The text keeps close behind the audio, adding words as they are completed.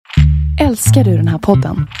Älskar du den här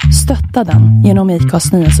podden? Stötta den genom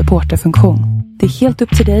IKAs nya supporterfunktion. Det är helt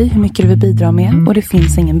upp till dig hur mycket du vill bidra med och det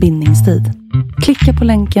finns ingen bindningstid. Klicka på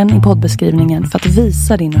länken i poddbeskrivningen för att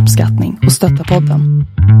visa din uppskattning och stötta podden.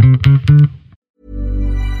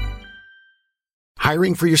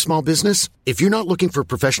 Hiring for your small business? If you're not looking for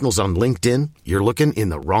professionals on LinkedIn, you're looking in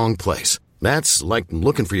the wrong place. That's like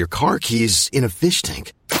looking for your car keys in a fish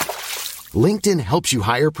tank. LinkedIn helps you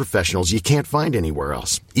hire professionals you can't find anywhere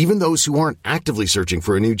else, even those who aren't actively searching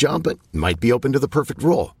for a new job but might be open to the perfect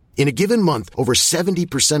role. In a given month, over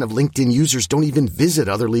 70% of LinkedIn users don't even visit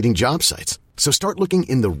other leading job sites. So start looking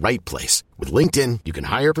in the right place. With LinkedIn, you can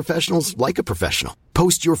hire professionals like a professional.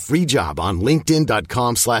 Post your free job on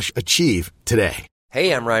linkedin.com/achieve today.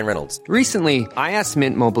 Hey, I'm Ryan Reynolds. Recently, I asked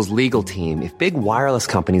Mint Mobile's legal team if big wireless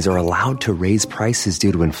companies are allowed to raise prices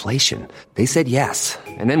due to inflation. They said yes.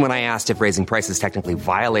 And then when I asked if raising prices technically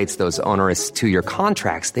violates those onerous two-year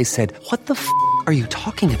contracts, they said, "What the f*** are you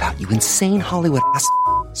talking about, you insane Hollywood ass?"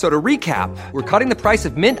 So to recap, we're cutting the price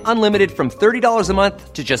of Mint Unlimited from $30 a month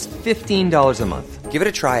to just $15 a month. Give it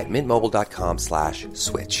a try at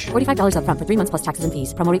mintmobile.com/switch. $45 up front for 3 months plus taxes and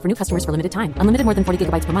fees. Promo rate for new customers for limited time. Unlimited more than 40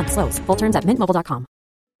 gigabytes per month. Slows full terms at mintmobile.com.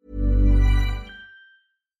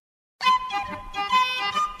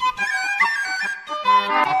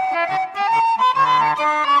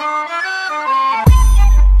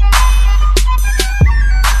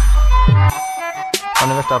 Har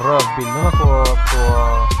ni värsta rövbilderna på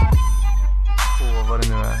vad det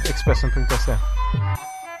nu är? Expressen.se.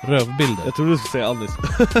 Rövbilder? Jag trodde du skulle säga Alice.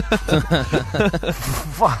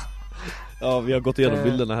 Va? Ja, vi har gått igenom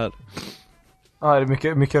bilderna här. Ja, är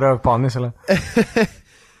det mycket röv på Anis eller?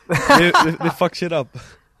 det fuck shit up.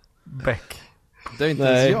 Beck. Det är inte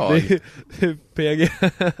ens jag. Det är PG.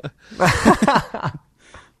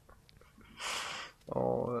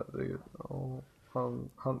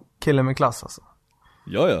 Han killen med klass alltså.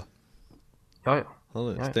 Ja. Ja. Han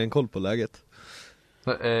har stenkoll på läget.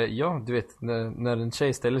 Ja, du vet när en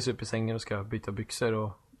tjej ställer sig upp i sängen och ska byta byxor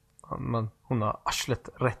och hon har arslet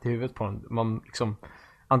rätt i huvudet på den. Man liksom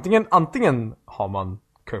antingen har man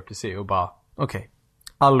courtesy och bara okej,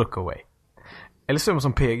 I'll look away. Eller så är man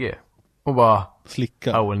som PG och bara slicka.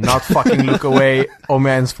 I will not fucking look away. Om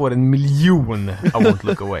jag ens får 1 miljon, I won't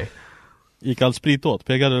look away. Gick all sprit åt?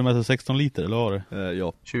 PG hade med sig 16 liter, eller var det?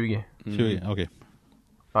 Ja. 20. 20, okej.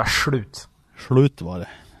 Ja, slut var det.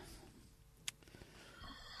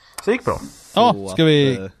 Så det gick bra. Ja, ska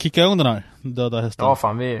vi kicka igång den här döda hästen? Ja,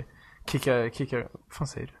 fan, vi kickar. Fan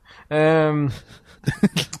säger du?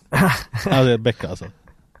 Ja, det är Becka alltså.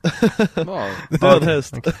 Död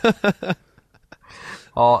häst.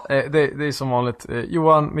 Ja, det är som vanligt.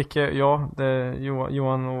 Johan, Micke, det är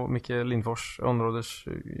Johan och Micke Lindfors, områdes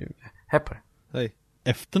Hepper. Hej.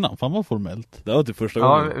 Efternamn, fan vad formellt. Det var till första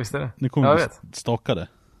gången. Ja, visst är det. Nu kommer vi stakade.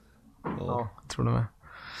 Ja, tror du med.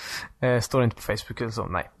 Står inte på Facebook eller så.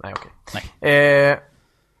 Nej, okej. Nej.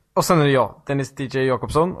 Och sen är det jag, Dennis DJ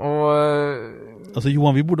Jakobsson och alltså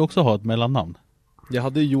Johan, vi borde också ha ett mellannamn. Jag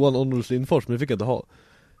hade Johan Onrus Lindfors, men det fick jag inte ha.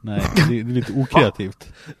 Nej, det är lite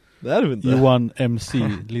okreativt. Det är det inte. Johan MC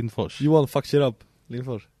Lindfors. Johan fuck shit up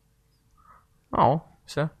Lindfors. Ja,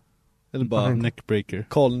 så. Eller bara neckbreaker.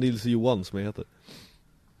 Carl Nils Johan som jag heter.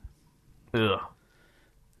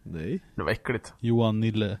 Nej. Det var äckligt. Johan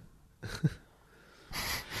Nille.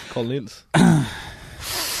 Carl Nils.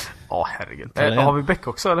 Ja, herregud. Har vi Beck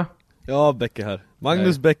också eller? Ja, Beck är här.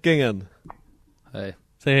 Magnus Bäckingen. Hej.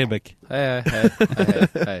 Säg hej Beck.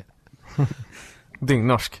 Hej.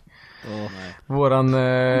 Dyngnorsk.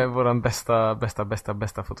 Våran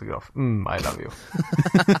bästa fotograf. I love you.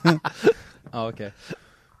 Ja, okej.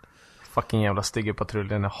 Fucking jävla stygge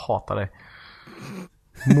patrullen, jag hatar dig.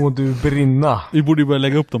 Må du brinna. Vi borde ju börja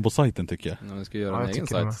lägga upp dem på sajten tycker jag. Ja, vi ska göra en egen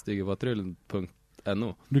sajt,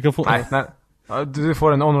 styggepatrullen.no. Du kan få du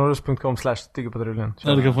får en onroaders.com/styggepatrullen.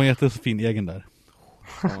 Ja, du kan få en jättefin egen där.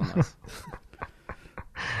 Nice.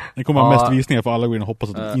 Det kommer ha mest visningar för alla går in och hoppas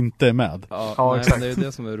att de inte är med. Ja, exakt. Det är ju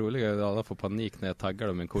det som är roligt. Alla får panik när jag taggar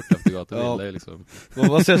dem en kort efter gatubild. Det är liksom...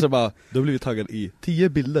 Man ser så bara, då blir vi taggad i 10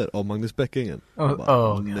 bilder av Magnus Bäckingen.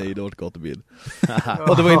 Nej, det var ett gatubild.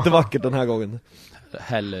 Och det var inte vackert den här gången.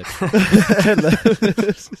 Heller.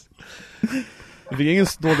 Jag fick ingen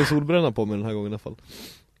dålig solbränna på mig den här gången i alla fall.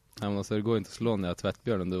 Ja, men alltså, det går inte att slå när jag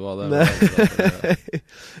tvättbjörnen du var där. Nej.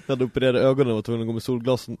 Jag hade opererat ögonen och var tvungen att gå med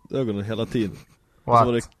solglasögonen hela tiden. Och så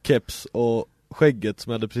var det keps och skägget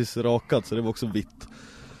som jag hade precis rakat, så det var också vitt.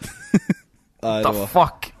 Nej, the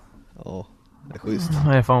fuck? Ja, det är schysst.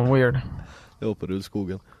 Det är fan weird. Jag var på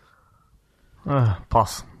Rudskogen.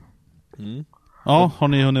 Pass. Ja, har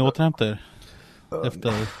ni hunnit återhämta er?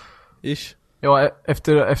 Efter... Ish. Ja,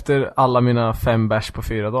 efter alla mina 5 bärs på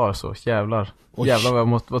 4 dagar så jävlar vad jag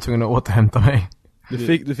var tvungen att återhämta mig.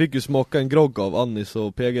 Du fick ju smaka en grogg av Annis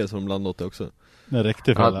och PG som blandade åt det också. Det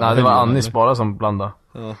räckte för nej, det var Annis bara som blandade.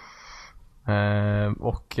 Ja.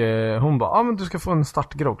 Och hon bara, men du ska få en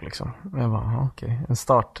startgrogg liksom. Jag bara, okej.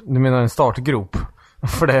 Du menar en startgrop?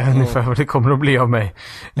 För det är ungefär vad det kommer att bli av mig.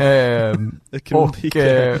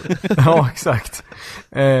 Ja, exakt.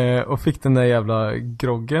 Och fick den där jävla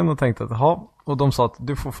groggen och tänkte att och de sa att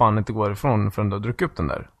du får fan inte gå ifrån förrän du har druckit upp den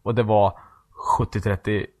där. Och det var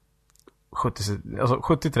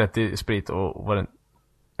 70-30 sprit och var en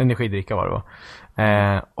energidricka var det va.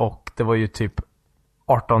 Och det var ju typ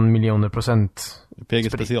 18 miljoner %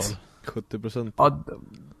 PG special. 70%.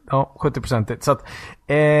 Ja, 70%. Så att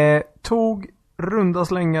tog runda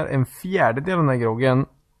slängar en fjärdedel av den här groggen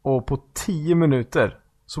och på 10 minuter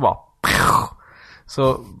så bara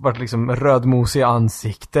så vart liksom rödmos i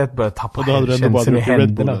ansiktet, började tappa känslan i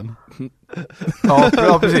händerna.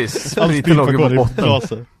 Ja, precis. Spriten låg på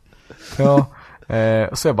botten. Ja.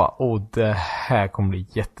 Så jag bara, det här kommer bli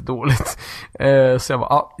jättedåligt. Så jag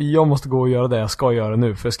bara, jag måste gå och göra det jag ska göra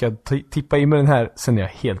nu. För jag ska tippa in med den här, sen är jag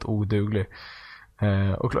helt oduglig.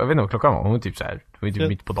 Och jag vet inte vad klockan var. Hon var typ så här, det var typ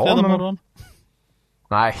mitt på dagen.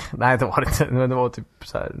 Nej, det var det inte. Men det var typ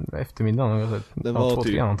så här eftermiddagen. Det var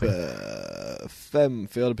typ 5,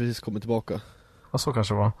 för jag hade precis kommit tillbaka. Ja, så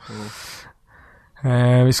kanske det var.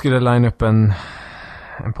 Vi skulle line upp en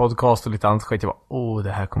podcast och lite annat skit. Jag bara,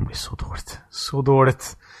 det här kommer bli så dåligt. Så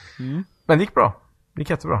dåligt. Men det gick bra. Det gick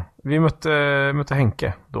jättebra. Vi mötte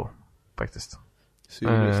Henke då, faktiskt.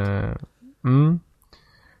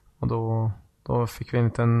 Och då fick vi en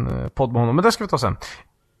liten podd med honom. Men det ska vi ta sen.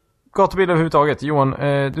 Gatubil överhuvudtaget. Johan,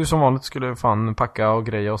 du som vanligt skulle fan packa och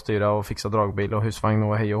greja och styra och fixa dragbil och husvagn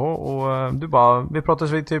och hej och hå. Och du bara, vi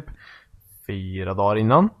pratades vid typ 4 dagar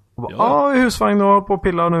innan. Och bara, husvagn och på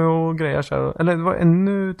pilla nu och grejer så här. Eller det var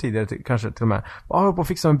ännu tidigare kanske till och med. Jag håller på att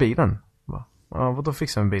fixa med bilen. Vadå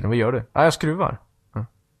fixa med bilen? Vad gör du? Jag skruvar.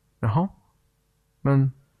 Jaha.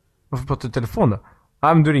 Men varför pratar du telefon då?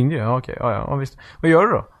 Nej, men du ringde ju. Okej. Ja, visst. Vad gör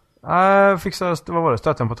du då? Fixa, vad var det?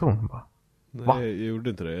 Stöttemperaturen. Nej, jag gjorde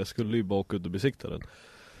inte det. Jag skulle ju bara åka ut och besikta den.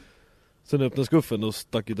 Sen öppnade skuffen och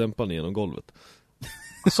stack i dämparen genom golvet.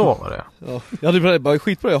 Så var det. Ja, jag hade bara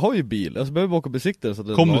skitbra, jag har ju bil. Jag behöver bara åka och besikta den så att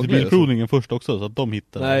den. Kom du till bilprovningen först också så att de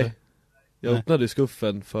hittade? Nej. Jag öppnade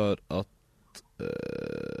skuffen för att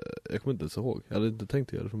jag kommer inte ens ihåg. Jag hade inte tänkt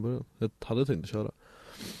att göra det från början. Jag hade tänkt att köra.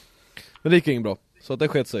 Men det gick inget bra. Så att det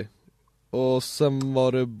sket sig. Och sen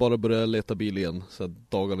var det bara börja leta bil igen. Så att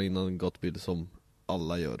dagarna innan gatubil som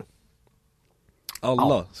alla gör.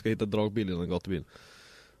 Alla ska hitta dragbil innan gatubil.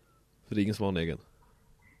 För det är ingen som har en egen.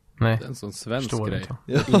 Nej. Det är en sån svensk grej.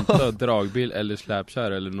 Inte dragbil eller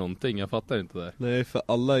släpkärra eller någonting. Jag fattar inte det. Nej, för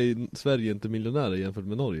alla i Sverige är inte miljonärer jämfört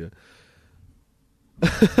med Norge.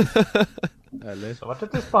 Eller? Så vart det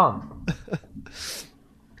till spann.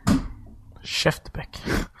 Käftbäck.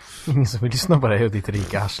 Ingen som vill lyssna på dig och ditt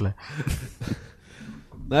rika arsle.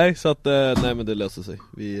 Nej, så att nej, men det löser sig.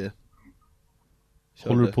 Vi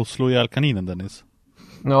håller du på att slå ihjäl kaninen, Dennis?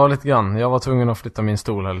 Ja, lite grann. Jag var tvungen att flytta min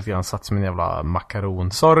stol här lite grann. Satt som en jävla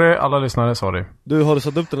makaron. Sorry, alla lyssnare, sorry. Du, har du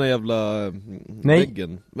satt upp den här jävla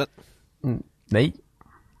väggen? Men... Nej.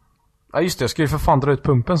 Ja, just det. Jag skulle för fan dra ut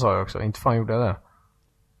pumpen, sa jag också. Inte fan gjorde jag det.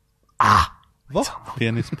 Va?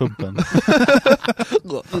 Penispumpen.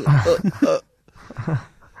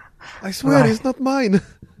 I swear it's not mine.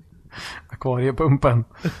 Akvariepumpen.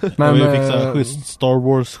 Men vi fick så schysst Star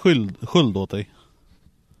Wars skyld åt dig.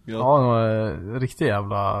 Ja, det var riktigt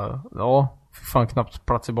jävla... Ja, fick fan knappt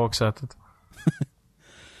plats i baksätet.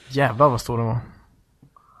 Jävlar vad stor den var.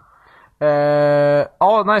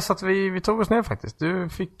 Ja, nej, så att vi tog oss ner faktiskt. Du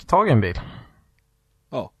fick tag i en bil.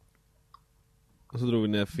 Ja. Och så drog vi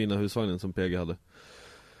ner fina husvagnen som PG hade.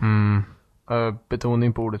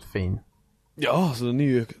 Betoning på ordet fin. Ja, så det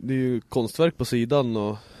är ju konstverk på sidan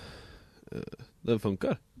och den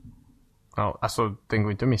funkar. Ja, alltså den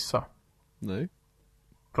går inte att missa. Nej.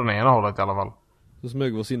 Från ena hållet i alla fall. Så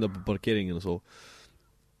smög vi oss in där på parkeringen och så.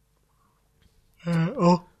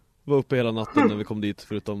 Var uppe hela natten när vi kom dit,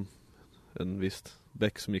 förutom en visst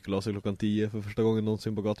Beck som gick och la sig klockan 10 för första gången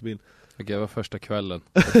någonsin på gatubil. Okej, det var första kvällen.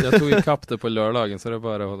 Jag tog i kapp det på lördagen, så det är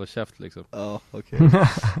bara att hålla käft liksom. Ja, okej.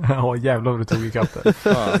 Ja, jävlar vad du tog i kapp det.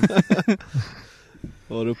 Fan.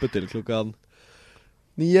 Var uppe till klockan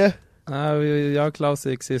 9. Nej, jag och Klaus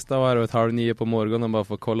gick sista varvet 8:30 på morgonen bara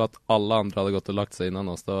för att kolla att alla andra hade gått och lagt sig innan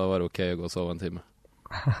oss. Då var det okej att gå och sova en timme.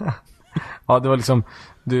 Ja, det var liksom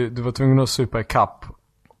du var tvungen att supa i kapp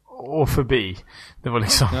och förbi. Det var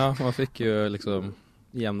liksom... Ja, man fick ju liksom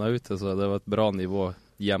jämna ut det, så det var ett bra nivå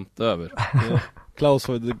jämnt över. Ja. Klaus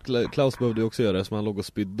behövde ju också göra det, som han låg och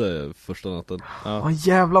spydde första natten. Ja,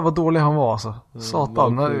 jävlar vad dålig han var alltså.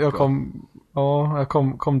 Satan, var jag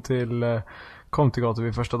kom till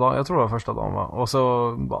Gatuby första dagen. Jag tror det var första dagen, va. Och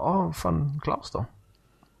så bara, fan, Klaus då.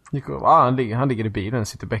 Han ligger i bilen,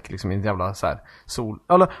 sitter Beck liksom i en jävla så här sol.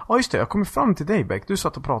 Eller, just det, jag kom fram till dig, Beck. Du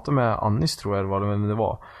satt och pratade med Annis, tror jag det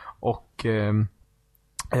var. Och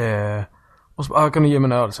så kan du ge mig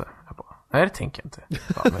en öl, så här. Jag bara, nej, det tänker jag inte.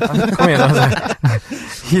 Ja, men, kom igen,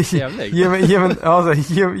 alltså.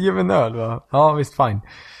 Ge mig en öl, va. Ja, visst, fine.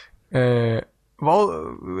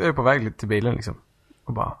 Jag är på väg till bilen liksom.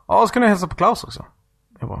 Och bara, ska ni hälsa på Klaus också?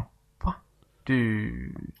 Jag bara, va?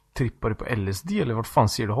 Du trippade på LSD eller vart fan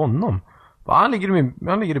ser du honom? Han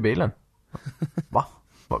ligger i bilen. Va?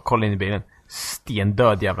 Bara kolla in i bilen.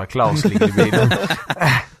 Stendöd jävla Klaus ligger i bilen.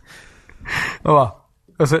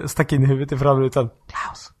 Och så stack in i huvudet i framrutan.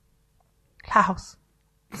 Klaus.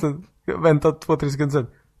 Så väntade 2-3 sekunder sen.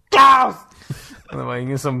 Klaus! Det var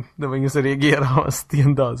ingen som reagerade. Han var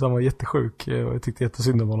stendöd, så han var jättesjuk. Jag tyckte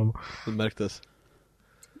jättesynd om honom. Det märktes.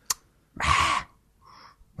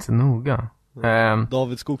 Så noga.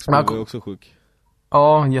 David Skogsberg var ju också sjuk.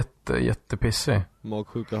 Ja, jättepissig.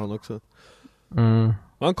 Magsjuka han också.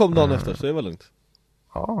 Han kom dagen efter, så det var lugnt.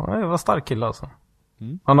 Ja, det var stark kille alltså.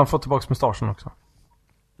 Han har fått tillbaka mustaschen också.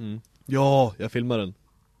 Ja, jag filmar den.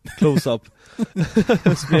 Close-up.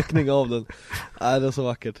 Smekning av den. Nej, det är så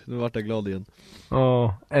vackert. Nu vart jag glad igen.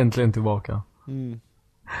 Äntligen tillbaka.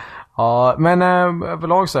 Ja, men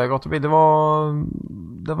överlag så här, Gatuby, det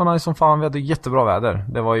var nice som fan. Vi hade jättebra väder.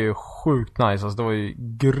 Det var ju sjukt nice, alltså det var ju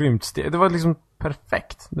grymt det var liksom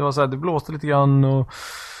perfekt. Det var så här, det blåste lite grann och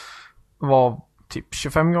var typ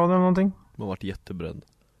 25 grader eller någonting. Man vart jättebränd.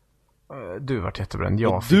 Du vart jättebränd.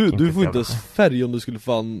 Jag du får inte ens färg om du skulle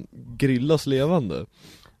fan grillas levande.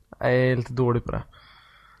 Jag är lite dålig på det.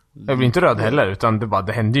 Jag blir inte röd heller, utan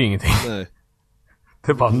det hände ju ingenting. Nej.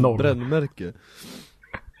 Det var noll. Brännmärke.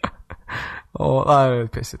 Ja, det är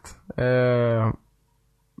pissigt.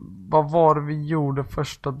 Vad var det vi gjorde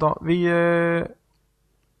första dagen?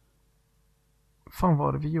 Fan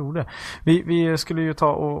var det vi gjorde? Vi skulle ju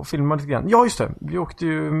ta och filma lite grann. Ja, just det.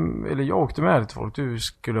 Jag åkte med lite folk. Du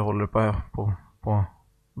skulle hålla på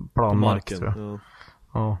planmark, tror jag.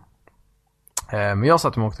 Ja. Men jag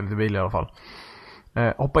satt och åkte lite bil i alla fall.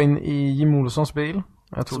 Hoppa in i Jim Olssons bil.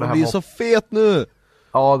 Jag tror det här blir så fet nu.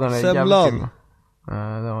 Ja, den är Semlan. jävligt kul.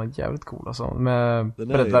 Den var jävligt cool alltså. Med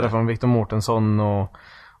breddare från Victor Mårtensson och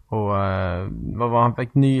vad var han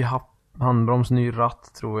fick ny handbroms, ny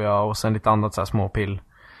ratt tror jag, och sen lite annat så här småpill.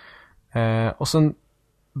 Och sen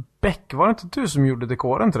Beck, var det inte du som gjorde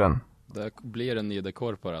dekoren till den? Det blir en ny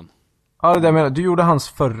dekor på den. Ja, det jag menar. Du gjorde hans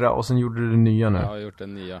förra och sen gjorde du den nya nu. Jag har gjort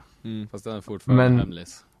den nya. Fast den är fortfarande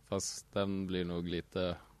hemlis. Fast den blir nog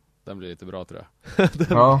lite bra, tror jag.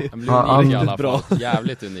 Den blir unik i alla fall.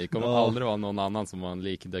 Jävligt unik. Kommer aldrig vara någon annan som har en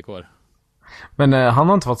lik dekor. Men han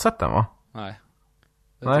har inte fått sett den, va? Nej.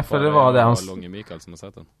 Nej, för det var det hans Långe Mikael som har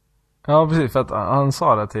sett den. Ja, precis, för att han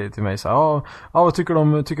sa det till mig så här, vad tycker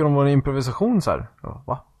du om vår improvisation så här?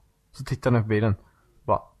 Va? Så tittar han på bilen.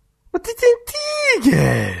 Va? Vad tittar en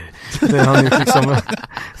tiger? Det är han ju liksom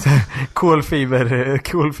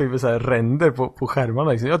kolfiber så här ränder på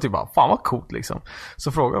skärmarna liksom. Jag typ bara, fan vad coolt liksom.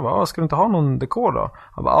 Så frågade jag, ska du inte ha någon dekor då?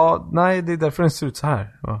 Han bara, nej, det är därför den ser ut så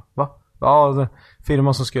här. Va? Ja,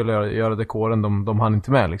 firman som skulle göra dekoren, de hann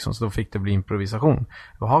inte med liksom, så då fick det bli improvisation.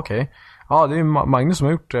 Jaha, okej. Ja, det är Magnus som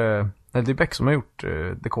har gjort, eller det är Beck som har gjort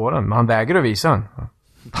dekoren, men han vägrar att visa den.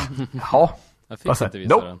 Jaha. Jag fick inte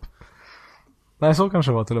visa den. Nej, så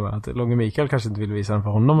kanske det var till och med. Att Långe Mikael kanske inte ville visa den för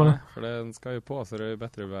honom. Nej, eller? för den ska ju på, så det är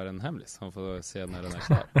bättre att vara en hemlis. Han får se när den är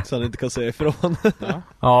klar. Så han inte kan säga ifrån.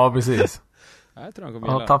 Ja, precis. Jag tror han kommer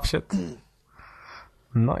gilla. Ja, tough shit.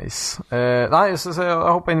 Nice. Nej, så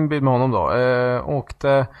jag hoppade in i en bil med honom då.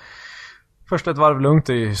 Åkte först ett varv lugnt,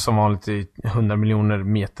 det är ju som vanligt i 100 miljoner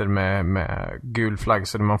meter med gul flagg,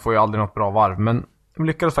 så man får ju aldrig något bra varv. Men vi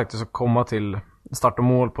lyckades faktiskt att komma till start och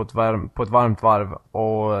mål på ett varmt varv,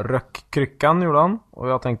 och röck kryckan gjorde han. Och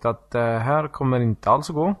jag tänkte att här kommer inte alls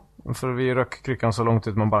att gå, för vi röck kryckan så långt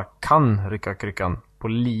ut man bara kan rycka kryckan på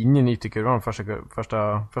linjen i kurvan, första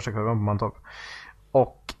kurvan på Mantorp.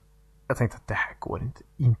 Och jag tänkte att det här går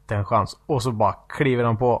inte en chans. Och så bara kliver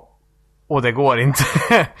han på, och det går inte.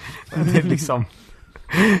 Det är liksom,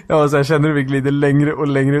 ja, så jag känner hur vi glider längre och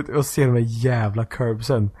längre ut och ser de här jävla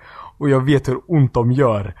curbsen. Och jag vet hur ont de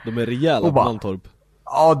gör. De är rejäla på Mantorp.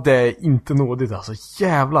 Ja, det är inte nådigt alltså.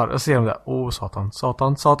 Jävlar, jag ser dem där. Satan.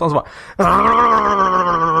 Så bara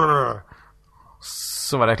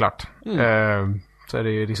så var det klart. Så är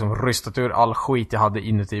det ju liksom rystat ur all skit jag hade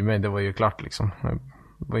inuti mig. Det var ju klart liksom.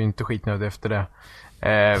 var ju inte skitnödig efter det.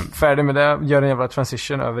 Färdig med det, gör en jävla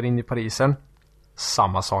transition över in i Parisen.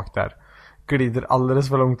 Samma sak där. Glider alldeles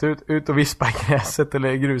för långt ut och vispar i gräset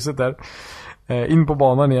eller gruset där. In på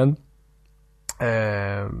banan igen.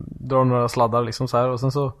 Drar några sladdar liksom så här. Och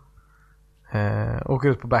sen så åker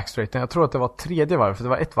ut på backstraighten. Jag tror att det var tredje varv, för det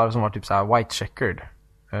var ett varv som var typ så här white checkered.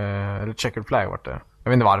 Eller checkered flag var det. Jag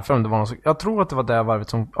vet inte varför, om det var någon, jag tror att det var det varvet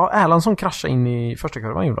som Erlandsson kraschade in i första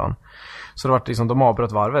kurvan, gjorde han. Så det var liksom, de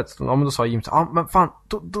avbröt varvet. Ja, men då sa Jim, men fan,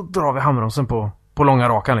 då drar vi handbromsen på långa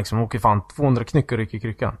rakan liksom. Åker fan 200 knyck och rycker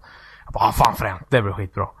kryckan. Jag bara, fan fränt, det blir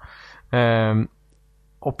skitbra.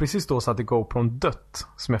 Och precis då satt GoPron dött,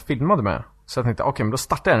 som jag filmade med. Så jag tänkte, okej, men då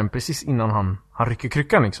startar jag den precis innan han rycker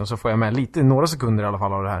kryckan liksom. Så får jag med lite, några sekunder i alla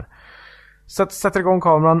fall av det här. Sätter igång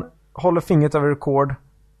kameran, håller fingret över record,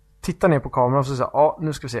 tittar ner på kameran och så säger ja,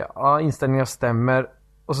 nu ska vi se, ja, inställningar stämmer.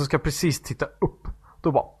 Och så ska jag precis titta upp.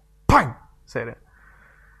 Då bara, pang, säger det.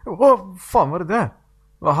 Vad fan var det där?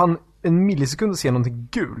 Var han en millisekund och ser någonting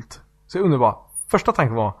gult? Så jag undrar bara, första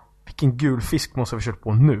tanken var, vilken gul fisk måste vi kört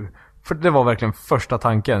på nu? För det var verkligen första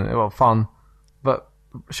tanken. Jag var fan,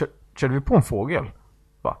 körde vi på en fågel?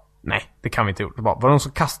 Bara, nej, det kan vi inte gjort. Var det någon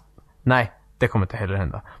som kast? Nej, det kommer inte heller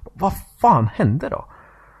hända. Vad fan hände då?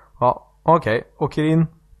 Ja, okej, åker in.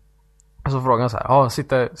 Och så frågar han så här, ja,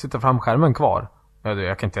 sitter framskärmen kvar?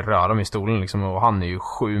 Jag kan inte röra mig i stolen liksom, och han är ju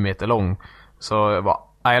 7 meter lång. Så jag bara,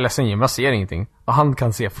 jag är ledsen Jim, jag ser ingenting. Och han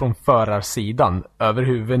kan se från förarsidan över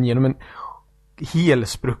huven genom en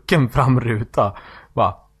helsprucken framruta.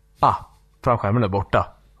 Bara, framskärmen är borta.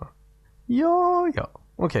 Ja.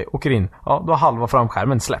 Okej, åker in. Ja, då har halva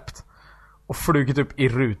framskärmen släppt. Och flugit upp i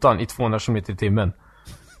rutan i 200 km i timmen.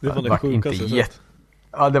 Det var inte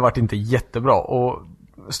det var inte jättebra. Och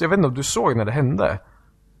så jag vet inte om du såg när det hände.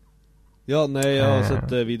 Ja, nej, jag har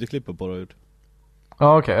sett videoklippet på det gjort.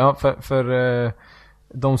 Ja, okej. Ja, för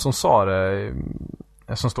de som sa det,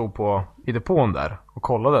 som stod i depån där och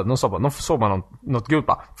kollade, de sa bara, de såg man något gult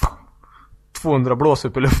bara 200 blås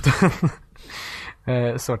upp i luften.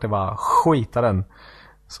 Så att det bara skita den.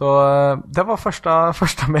 Så det var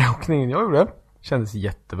första medåkningen jag gjorde. Kändes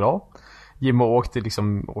jättebra. Jim åkte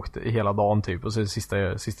hela dagen typ. Och så det sista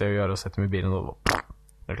jag gör är att sätta mig i bilen och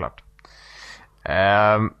det är klart.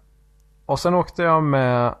 Och sen åkte jag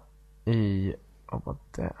med vad var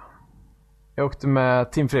det? Jag åkte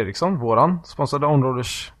med Tim Fredriksson, våran sponsrade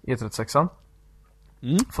Onroaders E36.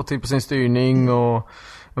 Fått till på sin styrning och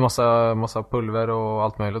en massa pulver och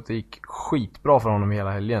allt möjligt. Det gick skitbra för honom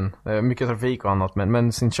hela helgen. Mycket trafik och annat,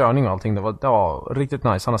 men sin körning och allting, det var riktigt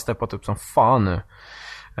nice. Han har steppat upp som fan nu.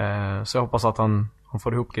 Så jag hoppas att han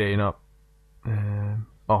får ihop grejerna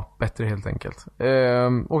bättre helt enkelt.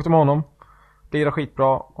 Åkte med honom, lirade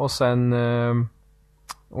skitbra. Och sen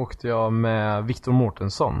åkte jag med Viktor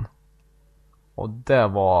Mårtensson. Och det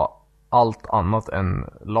var allt annat än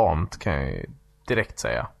lamt, kan jag direkt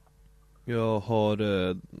säga. Jag har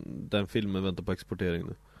den filmen väntar på exportering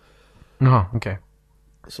nu. Jaha, okej.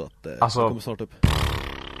 Så att det kommer snart upp.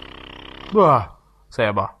 Säger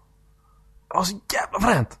jag bara. Det var så jävla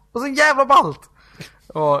fränt. Det var så jävla ballt.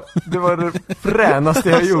 Och det var det fränaste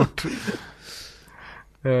jag gjort.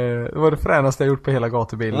 Det var det fränaste jag gjort på hela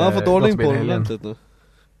gatubilen. Ja, jag har fått ordning på ordentligt nu.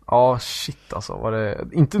 Ja, shit alltså. Var det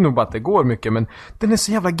inte nog bara att det går mycket, men den är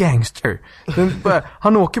så jävla gangster.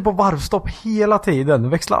 Han åker på varvstopp hela tiden.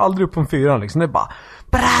 Växlar aldrig upp på en 4 liksom. Det är bara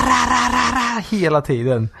hela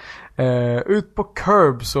tiden. Ut på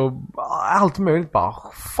curbs och allt möjligt. Bara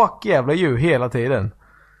fuck jävla djur hela tiden.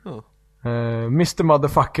 Mr.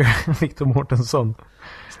 Motherfucker Viktor Mårtensson.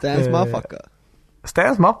 Stans motherfucker.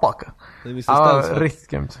 Stans motherfucker. Ja, riktigt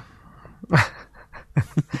grymt.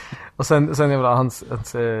 Och sen är väl hans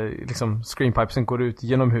liksom screenpipesen går ut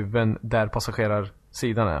genom huven där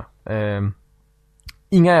passagerarsidan är.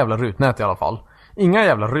 Inga jävla rutnät i alla fall. Inga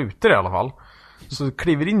jävla rutor i alla fall. Så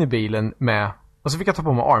kliver in i bilen med, och så fick jag ta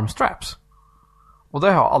på mig armstraps. Och det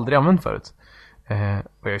har jag aldrig använt förut. Och jag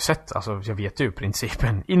har ju sett, alltså jag vet ju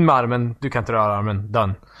principen. In med armen, du kan inte röra armen,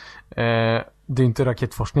 done. Det är inte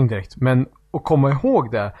raketforskning direkt, men att komma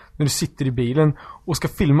ihåg det när du sitter i bilen och ska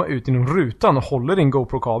filma ut genom rutan och håller din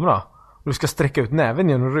GoPro-kamera och du ska sträcka ut näven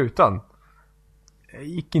genom rutan. Det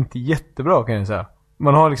gick inte jättebra, kan jag säga.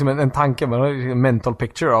 Man har liksom en tanke, man har en mental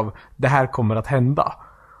picture av det här kommer att hända.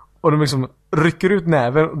 Och de liksom rycker ut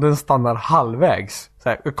näven och den stannar halvvägs. Så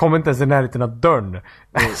här, jag kommer inte ens i närheten av dörren.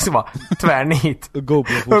 Så bara tvärnit. Och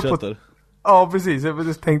GoPro fortsätter. Ja, precis.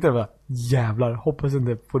 Jag tänkte bara, jävlar, hoppas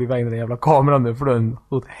inte på iväg den jävla kameran nu, för då är den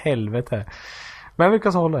åt helvete. Men jag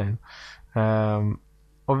lyckas hålla in.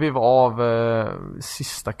 Och vi var av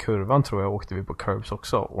sista kurvan, tror jag, åkte vi på curbs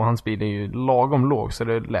också. Och hans bil är ju lagom låg, så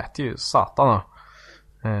det lät ju satana.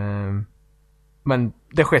 Men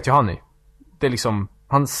det sket ju han i. Det är liksom,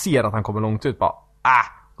 han ser att han kommer långt ut, bara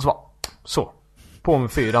och så bara, så på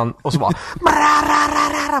med 4 och så bara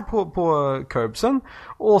på curbsen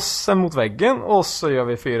och sen mot väggen och så gör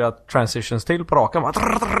vi 4 transitions till på rakan,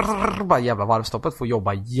 bara jävla varvstoppet, får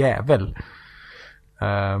jobba jävel.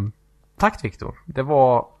 Tack Viktor, det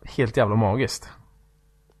var helt jävla magiskt.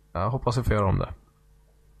 Jag hoppas vi får göra om det.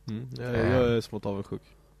 Jag är smått avundsjuk.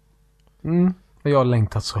 Jag har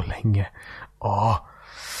längtat så länge. Ja,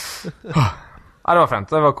 det var fränt,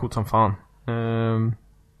 det var coolt som fan.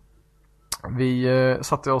 Vi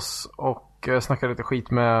satte oss och snackade lite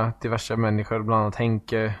skit med diverse människor, bland annat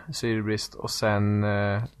Henke, Syrebrist, och sen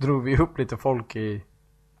drog vi upp lite folk i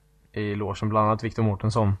logen, bland annat Viktor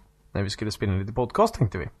Mårtensson, när vi skulle spela lite podcast,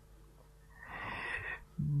 tänkte vi.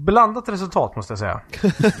 Blandat resultat måste jag säga.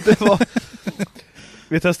 Det var...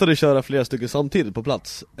 Vi testade att köra flera stycken samtidigt på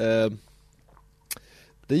plats.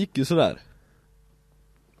 Det gick ju sådär.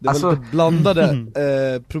 Det var lite blandade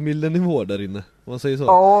promillenivåer där inne, om man säger så.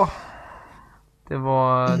 Ja, det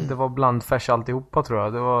var blandfärs alltihopa, tror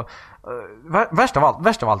jag. Det var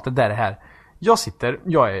värst av allt det där är här.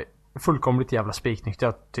 Jag är fullkomligt jävla spiknykt.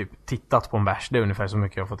 Jag har typ tittat på en bärs. Det är ungefär så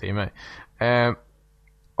mycket jag har fått i mig.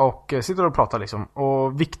 Och sitter och pratar liksom.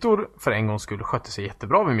 Och Viktor för en gång skulle skötte sig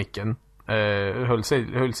jättebra med micken. Höll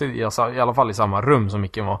sig i alla fall i samma rum som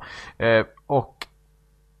micken var. Och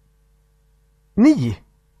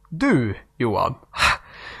du Johan,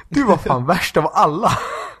 du var fan värst av alla.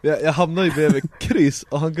 Jag hamnade ju bredvid Chris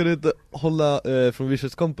och han kunde inte hålla från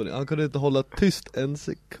Vicious Company. Han kunde inte hålla tyst en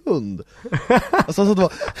sekund. Alltså han satt och bara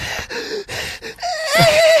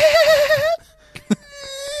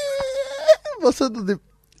vad sa du, typ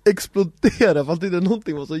explodera, fast det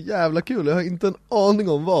någonting var så jävla kul. Jag har inte en aning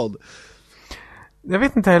om vad. Jag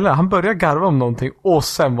vet inte heller. Han började garva om någonting och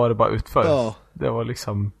sen var det bara utför. Ja. Det var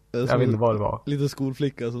liksom, jag vet inte vad det var. Lite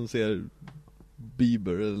skolflicka som ser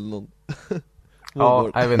Bieber eller någon. Ja,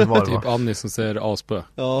 jag vet inte vad det var. Typ Annie som säger Asbö.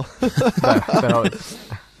 Ja. Där har vi.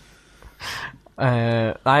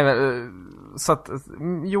 Nej men så att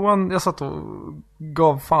Johan, jag satt och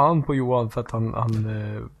gav fan på Johan för att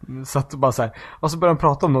han satt och bara så här, och så började han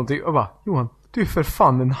prata om någonting och bara, Johan, du är för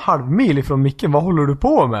fan en halv mil ifrån micken, vad håller du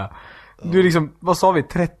på med? Du är liksom, vad sa vi,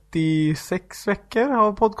 36 veckor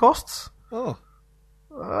av podcasts? Ja.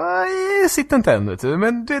 Jag sitter inte än, vet du,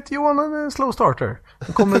 men du vet, Johan är en slow starter.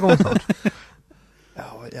 Han kommer igång snart.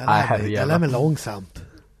 Ja, jag lär mig långsamt.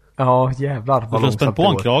 Ja, jävlar vad långsamt. Du har spänt på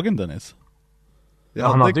en kragen, Dennis. Jag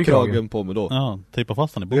hade kragen på mig då. Ja, tejpa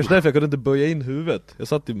fast han i bordet. Kanske därför jag kunde inte böja in huvudet. Jag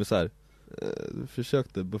satt ju med så här,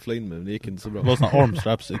 försökte buffla in mig, men det gick inte så bra. Det var såna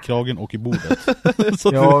armstraps i kragen och i bordet. Så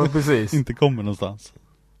att ja, du precis. inte kommer någonstans.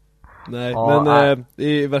 Nej, ja, men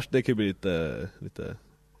i värsta det kan ju bli lite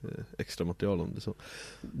extra material om det så.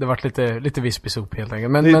 Det vart lite vispesop helt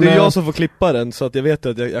enkelt. Men det är jag som får klippa den, så att jag vet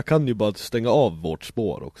att jag kan ju bara stänga av vårt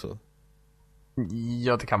spår också.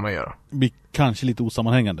 Ja, det kan man göra. Vi kanske lite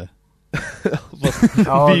osammanhängande.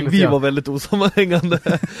 Vi var väldigt osammanhängande.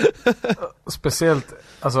 Speciellt,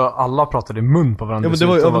 alltså alla pratade i mun på varandra. Ja,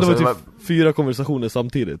 men det var typ 4 konversationer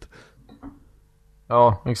samtidigt.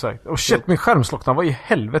 Ja, exakt. Och shit, min skärm slocknade. Vad i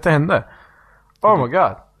helvete hände? Oh my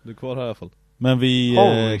god. Du är kvar här i alla fall. Men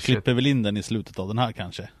vi klipper väl in den i slutet av den här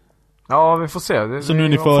kanske. Ja, vi får se. Så nu är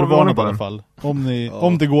ni förvarnade i alla fall.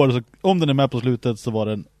 Om det går så, om den är med på slutet så var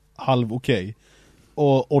den halv okej.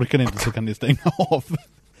 Och orkar ni inte så kan ni stänga av.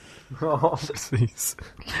 Ja, precis.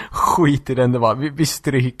 Skit i den det var. Vi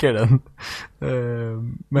stryker den.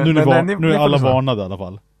 Men nu är alla varnade i alla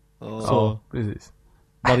fall. Ja, så precis.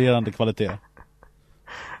 Varierande kvalitet.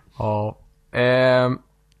 Ja.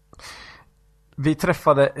 Vi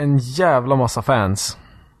träffade en jävla massa fans.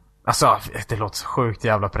 Alltså, det låter så sjukt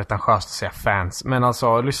jävla pretentiöst att säga fans. Men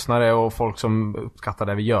alltså, lyssnare och folk som uppskattar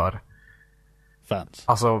det vi gör. Fans.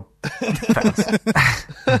 Alltså, fans.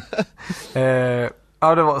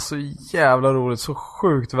 Ja, det var så jävla roligt. Så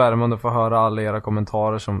sjukt värmande att få höra alla era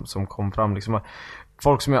kommentarer som kom fram. Liksom.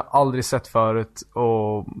 Folk som jag aldrig sett förut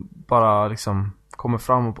och bara liksom kommer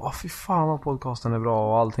fram och bara, fy fan vad podcasten är bra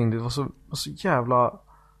och allting. Det var så jävla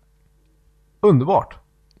underbart.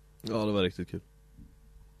 Ja, det var riktigt kul.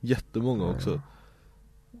 Jättemånga också.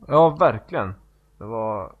 Ja, verkligen. Det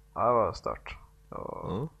var stört. Det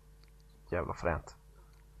var jävla fränt.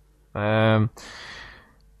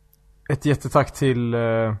 Ett jättetack till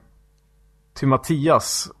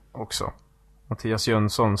Mattias också. Mattias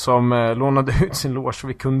Jönsson, som lånade ut sin loge så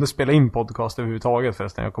vi kunde spela in podcast överhuvudtaget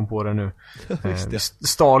förresten. Jag kom på det nu.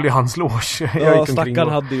 Stal ju hans loge. Ja, stackaren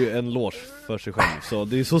hade ju en loge för sig själv, så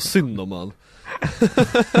det är så synd om han.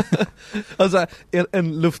 Alltså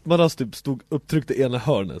en luftmadrass typ stod upptryckt i ena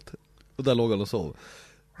hörnet. Och där låg han och sov.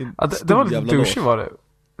 Ja, det var lite douchigt var det.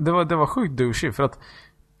 Det var sjukt douchigt för att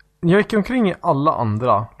jag gick omkring i alla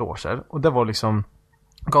andra loger. Och det var liksom,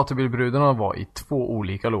 Gatubilbrudarna var i 2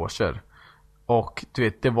 olika loger. Och du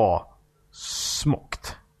vet, det var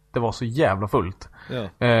smokt. Det var så jävla fullt. Ja.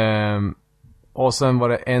 Och sen var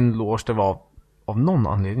det en loge, det var av någon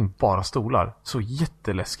anledning bara stolar. Så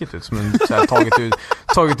jätteläskigt ut, som en så här,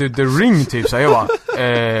 tagit ut The Ring typ. Så här, jag bara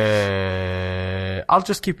I'll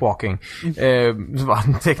just keep walking. Så bara,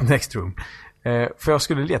 take next room. För jag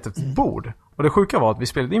skulle leta efter ett bord. Och det sjuka var att vi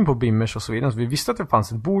spelade in på Bimmers och så vidare, så vi visste att det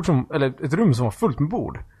fanns ett bord eller ett rum som var fullt med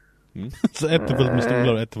bord. Så ett är fullt med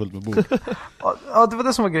stolar och ett är fullt med bord. Ja, det var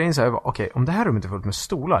det som var grejen. Så jag bara, okej, om det här rummet är fullt med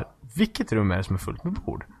stolar, vilket rum är det som är fullt med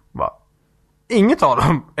bord? Bara, inget av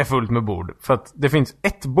dem är fullt med bord. För att det finns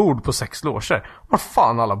ett bord på 6 loger. Vad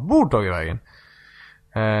fan alla bord tagit vägen?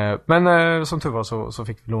 Men som tur var så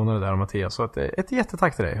fick vi låna det där av Mattias. Så ett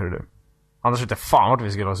jättetack till dig, hörru du. Annars inte fan vart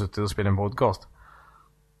vi skulle ha suttit och spela en podcast.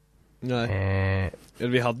 Nej.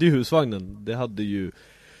 Vi hade ju husvagnen. Det hade ju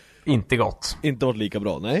inte gått. Inte varit lika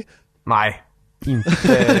bra, nej. Nej.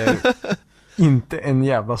 Inte en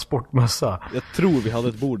jävla sportmössa. Jag tror vi hade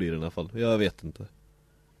ett bord i den i alla fall. Jag vet inte.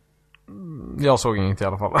 Jag såg inget i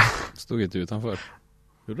alla fall. Stod inte utanför.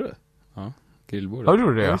 Gjorde det? Ja, grillbordet. Ja,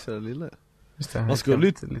 gjorde det, ja. Just det, man skulle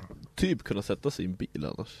ju typ kunna sätta sig i en bil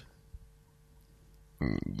annars.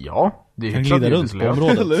 Ja, det är helt glida runt på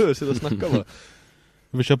området. Eller hur? Sitta och snacka bara.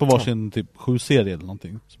 Vi köper varsin typ 7-serie eller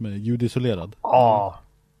någonting som är ljudisolerad. Ja,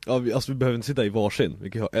 vi behöver inte sitta i varsin.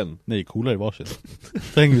 Vi kan ha en. Nej, coolare i varsin.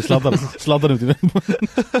 Så hänger vi sladdarna ut i den.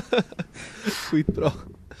 Skitbra.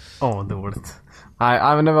 Dåligt.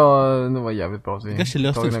 Nej, men det var jävligt bra. Kanske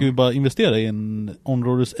lösning, ska vi bara investera i en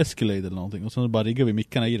on-roaders Escalade eller någonting och sen bara riggar vi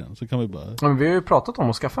mickarna i den, så kan vi bara... Ja, men vi har ju pratat om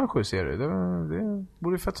att skaffa en 7-serie. Det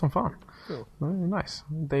borde ju fett som fan. Ja. Det är nice.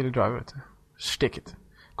 Daily driver. Stick it.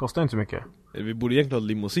 Kostar inte så mycket. Vi borde egentligen ha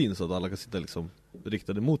limousin så att alla kan sitta liksom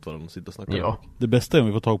riktade mot varandra och sitta och snacka. Ja. Det bästa är om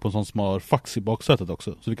vi får tag på en sån som har fax i baksätet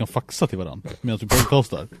också, så vi kan faxa till varandra medan vi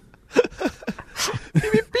podcastar.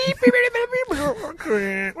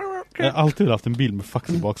 Jag har alltid haft en bil med fax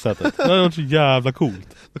i baksätet. Det har varit så jävla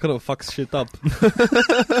coolt. Då kan de fax shit up.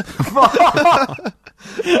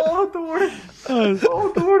 Dåligt.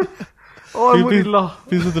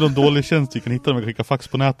 Finns det inte någon dålig tjänst du kan hitta när man skickar fax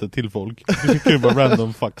på nätet till folk? Du skickar ju bara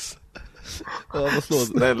random fax. Ja, vad slår det?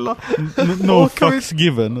 Snälla. No fax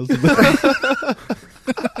given.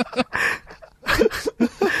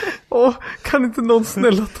 Kan inte någon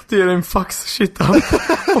snälla tatuera en fax shit up?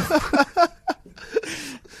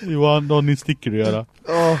 Johan, då har ni sticker att göra.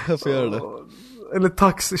 Ja, jag får göra det. Eller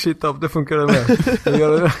tax shit up, det funkar det med. Jag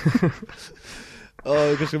gör det. Ja,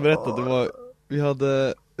 jag kanske ska berätta att vi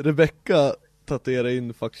hade Rebecca tatuera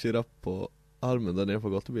in fax shit up på armen där nere på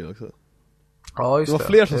gatubilen också. Ja, just det. Var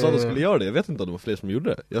fler som sa att de skulle göra det. Jag vet inte om det var fler som gjorde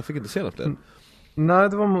det. Jag fick inte se några fler. Nej,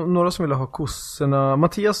 det var några som ville ha kossorna.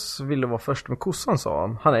 Mattias ville vara först med kossan, sa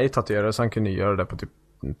han. Han är ju tatuerare så han kunde göra det på typ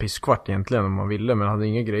en pisskvart egentligen om man ville, men han hade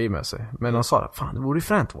inga grejer med sig. Men han sa, fan det vore ju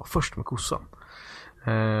fränt att vara först med kossan.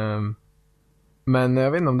 Men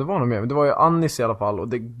jag vet inte om det var något mer. Men det var ju Annis i alla fall. Och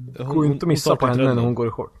det går ju inte att missa på henne när hon går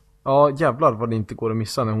i shorts. Ja, jävlar vad det inte går att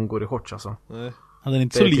missa när hon går i shorts alltså. Nej. Han är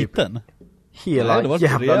inte så liten. Typ hela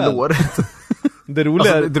jävla låret. Det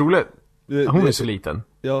roliga är... Hon är så liten.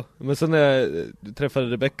 Ja, men sen när jag träffade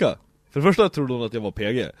Rebecca, för det första trodde hon att jag var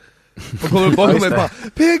PG. Och kommer bakom mig och bara,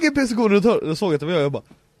 PG, så går du och tar. Jag såg att det var jag bara...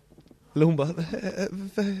 Eller hon bara,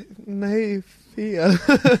 nej, fel.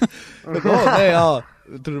 Jag bara, nej, ja.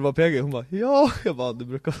 Jag trodde det var PG. Hon bara, ja. Jag bara, det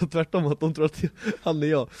brukar vara tvärtom att de tror att han är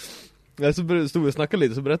jag. Så stod vi och snackade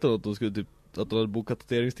lite, så berättade hon att de skulle typ, att de hade bokat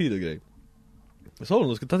tatueringstid och grej. Jag sa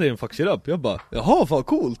de skulle tatuera en fuck shit up. Jag bara, jaha, fan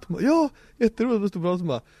coolt. Bara, ja, jätteroligt, det stod bra. Så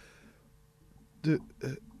bara, du,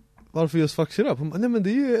 varför just fuck shit up? Hon bara, nej men det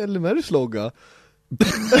är ju LMRs logga.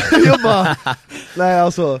 Jag bara, nej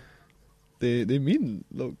alltså, det är min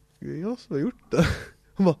logga. Det är jag som har gjort det.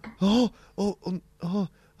 Hon bara,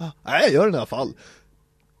 nej jag gör den i alla fall.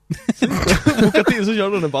 Bokat in så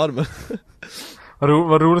körde hon den på armen.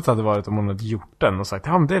 Vad roligt hade det varit om hon hade gjort den och sagt,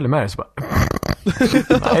 ja men det är LMR. Så bara,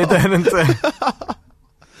 nej det är det inte.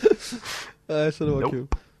 Nej, så det var kul.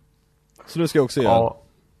 Så nu ska jag också göra. Ja.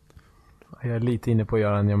 Jag är lite inne på att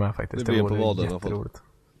göra en jag med faktiskt. Det blir på vaden jätteroligt.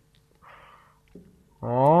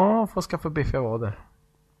 Ja, får skaffa biffiga vader.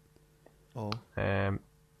 Ja.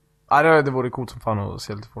 det vore coolt som fan att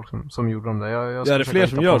se lite folk som gjorde dem där. Jag är det fler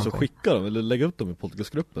som gör så skicka dem eller lägga upp dem i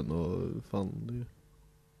podcastgruppen och fan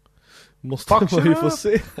det måste man ju få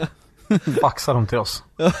se. Faxa dem till oss.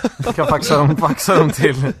 Vi kan faxa dem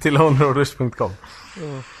till onroaders.com.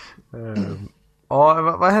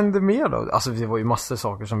 Ja, vad hände mer då? Alltså det var ju massor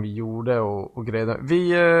saker som vi gjorde och grejer.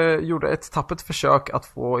 Vi gjorde ett tappert försök att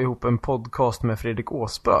få ihop en podcast med Fredrik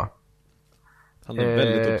Åsbö. Han är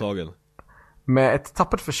väldigt upptagen. Med ett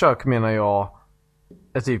tappert försök menar jag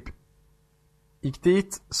typ gick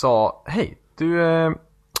dit, sa hej, du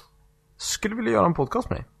skulle vilja göra en podcast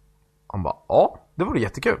med dig? Han bara, ja, det vore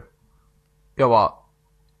jättekul. Jag bara,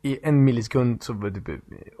 i en millisekund så var det typ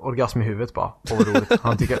orgasm i huvudet bara. Åh, vad roligt.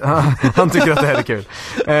 Han tycker att det här är kul.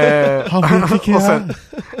 Och sen,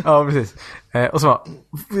 ja, precis. Och så bara,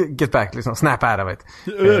 get back, liksom, snap out of it.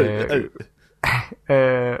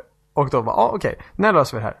 Och då bara, okej. När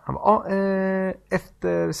löser vi det här? Han bara,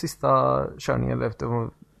 efter sista körningen eller efter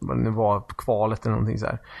vad det nu var, kvalet eller någonting så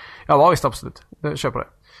här. Jag bara, visst, absolut. Kör på det.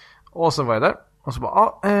 Och så var jag där. Och så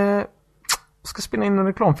bara, ska spela in en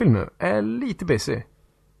reklamfilm nu. Är lite busy.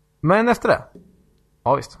 Men efter det.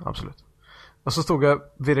 Ja visst, absolut. Och så stod jag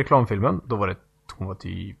vid reklamfilmen. Då var hon var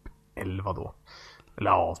typ 11 då. Eller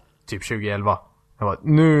ja, typ 2011. Jag bara,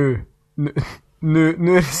 nu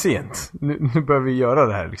är det sent. Nu börjar vi göra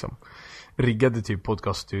det här liksom. Riggade typ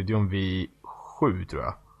podcaststudion vid 7 tror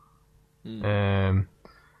jag.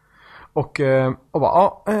 Och bara,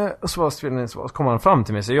 och så var kom han fram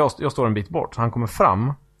till mig. Så jag står en bit bort. Så han kommer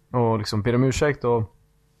fram och liksom ber om ursäkt och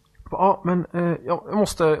men jag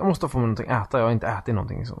måste få någonting att äta. Jag har inte ätit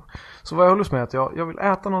någonting så vad jag håller med att jag vill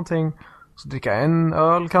äta någonting, så dricka en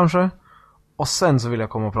öl kanske, och sen så vill jag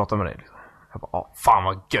komma och prata med dig liksom. Jag bara, fan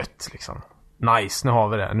vad gött liksom. Nice, nu har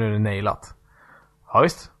vi det. Nu är det nailat. Ja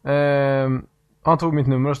visst. Han tog mitt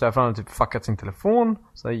nummer och så där, för han hade typ fuckat sin telefon,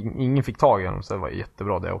 så ingen fick tag i honom, så det var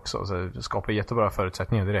jättebra det också. Så det skapade jättebra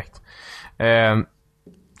förutsättningar direkt.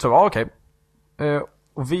 Så var okej.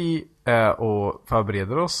 Och vi och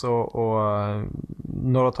förbereder oss och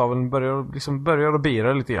några taveln börjar att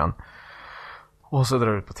bira lite grann. Och så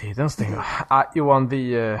drar det ut på tiden, så tänker jag, Johan,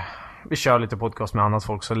 vi kör lite podcast med annat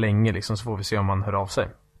folk så länge liksom, så får vi se om man hör av sig.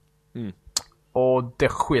 Och det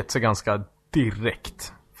sket sig ganska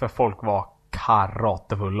direkt, för folk var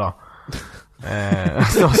karatefulla.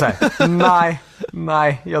 Så här,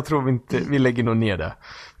 nej, jag tror vi lägger nog ner det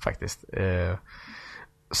faktiskt.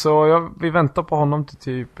 Så vi väntar på honom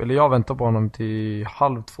till jag väntar på honom till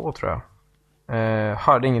 1:30 tror jag.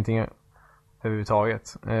 Hörde ingenting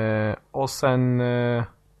överhuvudtaget. Och sen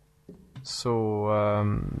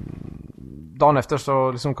dagen efter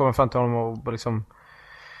så liksom kom jag fram till honom och liksom,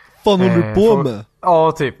 fan håller du på med?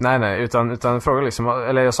 Ja, typ, nej, utan fråga liksom,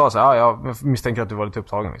 eller jag sa så här, jag misstänker att du var lite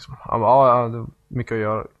upptagen liksom. Han bara, det är mycket att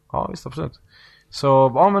göra. Ja, visst, absolut.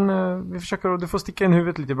 Så, men vi försöker, du får sticka in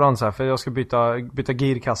huvudet lite ibland så här, för jag ska byta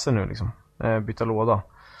girkasse nu liksom. Byta låda.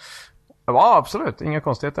 Jag bara, absolut, inga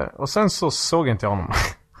konstigheter. Och sen så såg inte jag honom.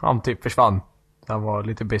 Han typ försvann. Han var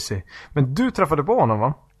lite busy. Men du träffade på honom,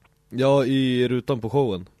 va? Ja, i rutan på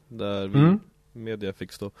showen. Där vi media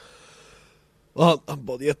fick stå. Och han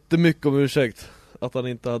bad jättemycket om ursäkt att han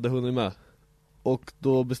inte hade hunnit med. Och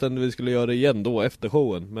då bestämde vi skulle göra det igen då efter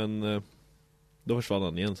showen. Men då försvann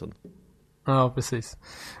han igen sen. Ja, precis.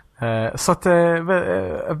 Så att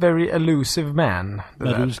a very elusive man.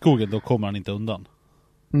 När du är i skogen, då kommer han inte undan.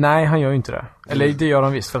 Nej, han gör ju inte det. Eller det gör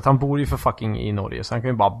han visst, för att han bor ju för fucking i Norge, så han kan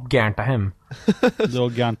ju bara gärnta hem. Då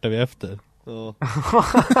gärntar vi efter. Ja.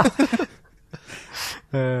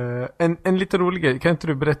 En lite rolig grej. Kan inte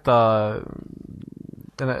du berätta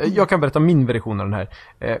jag kan berätta min version av den här.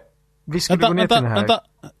 Vi skulle gå ner till den här. Vänta.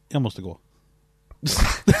 Jag måste gå.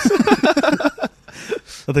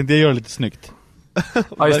 Jag tänkte jag gör det lite snyggt.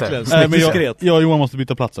 Ja, just det. Men jag och Johan måste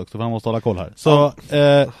byta plats också, för han måste hålla koll här. Så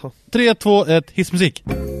 3, 2, 1, hissmusik.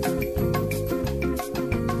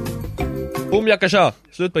 Jakasha,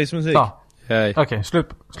 slut på hissmusik. Ja. Okej,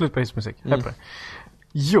 slut på hissmusik.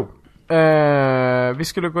 Jo, vi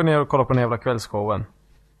skulle gå ner och kolla på den jävla kvällsshowen.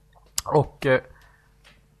 Och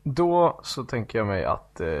då så tänker jag mig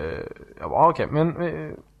att okej, men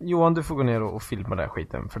Johan, du får gå ner och filma den här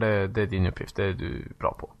skiten, för det är din uppgift, det är du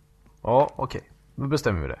bra på. Ja, okej. Då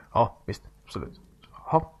bestämmer vi det. Ja, visst. Absolut.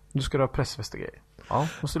 Ja, du ska ha pressväst och grejer. Ja,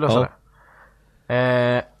 måste lösa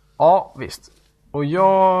det. Ja, visst. Och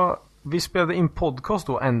vi spelade in podcast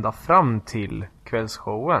då ända fram till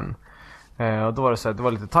kvällsshowen. Och då var det så här, det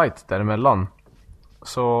var lite tight däremellan.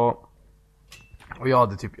 Så, och jag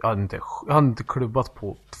hade inte klubbat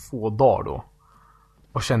på 2 dagar då.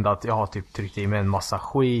 Och kände att jag har typ tryckt i mig en massa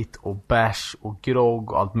skit och bärs och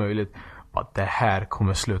grogg och allt möjligt. bara, det här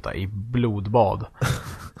kommer sluta i blodbad.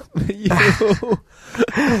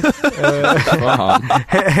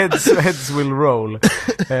 heads will roll.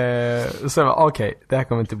 Så okej, det här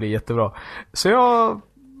kommer inte bli jättebra. Så jag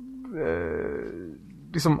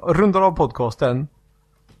liksom rundar av podcasten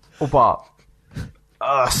och bara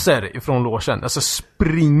öser ifrån logen. Alltså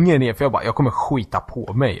springer ner, för jag kommer skita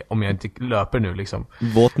på mig om jag inte löper nu liksom.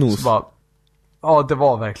 Våtnos. Så bara, ja, det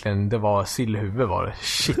var verkligen, det var sillhuvud var det.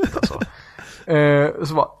 Shit alltså.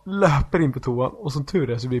 Så bara löper in på toan, och som tur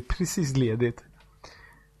är så blir det precis ledigt.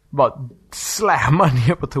 Bara slammar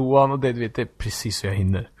ner på toan, och det är precis så jag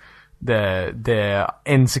hinner. Det är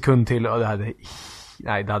 1 sekund till, och det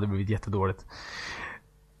hade blivit jättedåligt.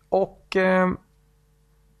 Och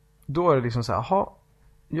då är det liksom så här,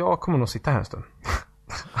 jag kommer nog sitta här en stund.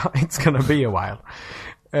 It's gonna be a while.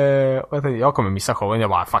 Och jag tänkte, jag kommer missa showen. Jag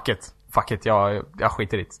bara, fuck it, jag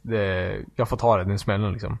skiter i det. Jag får ta den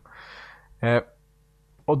smällen liksom.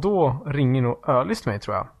 Och då ringer nog Ölis mig,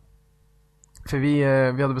 tror jag. För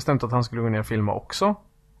vi hade bestämt att han skulle gå ner och filma också.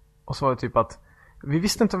 Och så var det typ att vi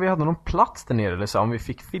visste inte om vi hade någon plats där nere, eller så, om vi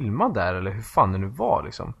fick filma där, eller hur fan det nu var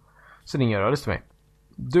liksom. Så ringer Ölis till mig.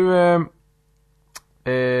 Du,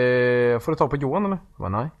 får du ta på Johan eller? Jag bara,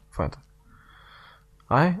 nej, får jag inte.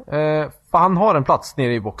 Nej, för han har en plats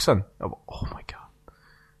nere i boxen. Jag bara, oh my god.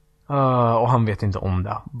 Och han vet inte om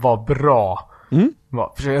det. Vad bra.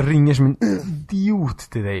 För jag ringer som en idiot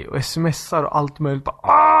till dig och smsar och allt möjligt.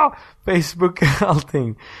 Bara, Facebook,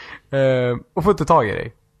 allting. Och får inte tag i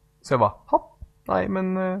dig. Så jag bara, hopp. Nej,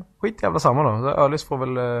 men skit jävla samma då. Ölis får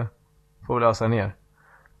väl ösa ner.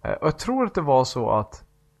 Och jag tror att det var så att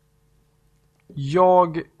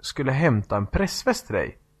jag skulle hämta en pressväst till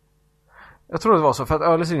dig. Jag tror det var så, för att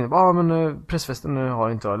Ölis ringde, men pressvästen har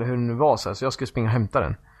inte, eller hur det nu var, så jag skulle springa och hämta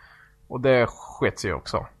den. Och det sket sig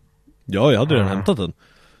också. Ja, jag hade redan hämtat den.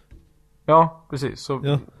 Ja, precis. Så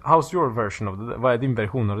how's your version of det? Vad är din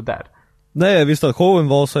version av det där? Nej, jag visste att showen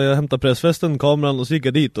var, så jag hämtade pressvästen, kameran och så gick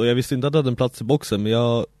jag dit. Och jag visste inte att jag hade en plats i boxen, men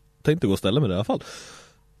jag tänkte gå och ställa mig där i alla fall.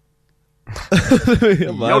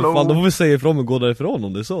 Jag bara, fan, då får vi säga ifrån och gå därifrån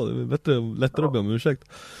om det är så. Det är bättre, lättare att be om ursäkt.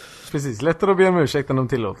 Precis, lättare att be om ursäkt än om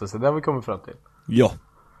tillåtelse. Det har vi kommit fram till. Ja.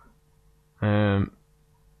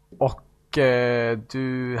 Och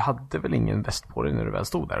du hade väl ingen väst på dig när du väl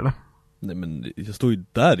stod där, eller? Nej, men jag står ju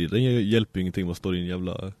där i. Den hjälper ju ingenting om man står i en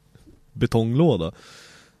jävla betonglåda.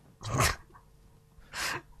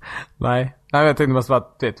 Nej, jag tänkte mest bara,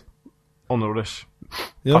 onorders.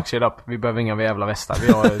 Fuck shit up, vi behöver inga jävla västar.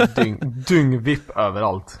 Vi har dyngvipp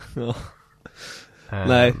överallt. Ja.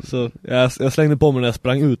 Nej, så jag slängde på mig när jag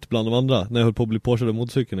sprang ut bland de andra, när jag höll på att bli påkörd av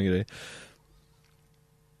motorcykeln och grejer.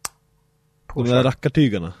 De där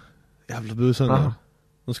rackartygarna. Jävla busungar.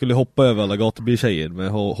 De skulle hoppa över alla gatubiltjejer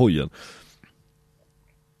med hojen.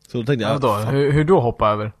 Så då tänkte jag... Hur då hoppa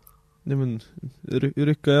över? Nej, men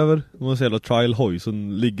rycka över. De har en jävla trial-hoj, så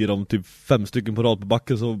ligger de typ 5 stycken på rad på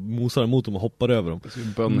backen, så mosar de mot dem och hoppar över dem.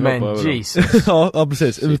 Men Jesus. Ja,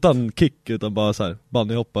 precis. Shit. Utan kick, utan bara så här,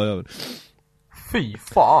 bunny hoppa över. Fy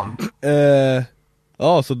fan.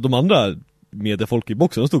 Ja, så de andra mediefolk i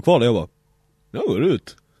boxen, de stod kvar där. Jag bara, jag går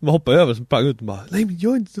ut. De hoppade över, så sprang ut och bara, nej men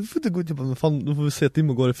jag inte, får inte gå ut. Jag bara, men fan, då får vi se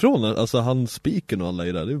Timo går ifrån. Alltså han spiken och alla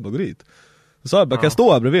är där, det är bara gå dit. Så jag bara, kan jag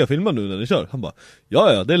stå här bredvid och filma nu när ni kör? Han bara,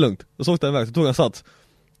 ja, det är lugnt. Och så åkte han iväg, så tog han sats.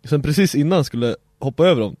 Sen precis innan han skulle hoppa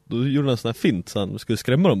över dem, då gjorde han en sån här fint, så han skulle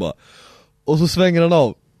skrämma dem bara. Och så svänger han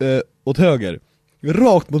av åt höger,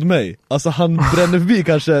 rakt mot mig. Alltså han bränner förbi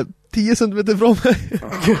kanske 10 centimeter från mig.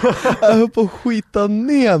 Jag höll på att skita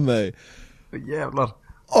ner mig. Jävlar.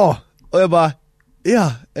 Och jag bara,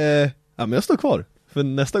 ja, men jag står kvar. För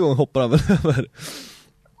nästa gång hoppar han väl över.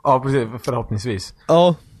 Ja, precis, förhoppningsvis.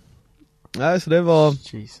 Ja. Nej, så det var...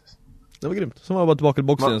 Jesus. Det var grymt. Så var jag bara tillbaka i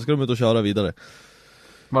boxen, så ska de ut och köra vidare.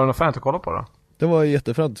 Var det något fränt att kolla på då? Det var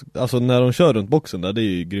jättefränt. Alltså när de kör runt boxen där, det är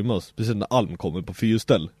ju grymmast. Precis när Alm kommer på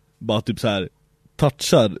fyrställ. Bara typ så här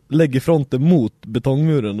touchar, lägger fronten mot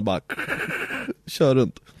betongmuren och bara kör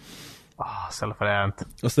runt. Självförränt.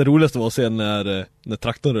 Alltså det roligaste var att se när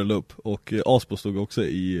traktorn rullade upp och Aspo stod också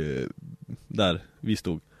i där vi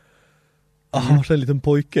stod. Han var en liten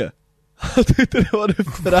pojke. Han tyckte det var det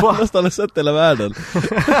främsta han hade sett i hela världen.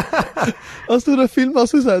 Han stod där och filmade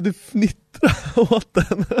så här, du fnittrade åt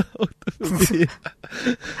den.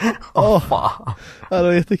 Det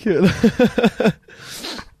var jättekul.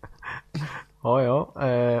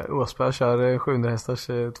 Åsberg kör 700 hästars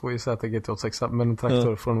 2JZ GT86, men en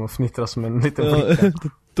traktor får de att fnittra som en liten flicka.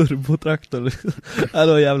 Turbotraktor.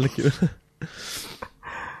 Det var jävligt kul.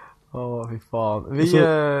 Fy fan.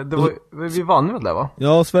 Vi vann väl det, va?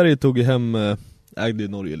 Ja, Sverige tog hem, ägde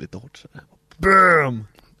Norge lite hårt. Bam!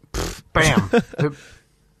 Bam!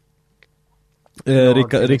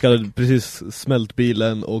 Rickard hade precis smält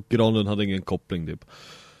bilen och Granlund hade ingen koppling typ.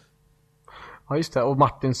 Ja just det, och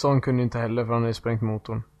Martinsson kunde inte heller för han hade sprängt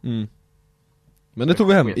motorn. Men det tog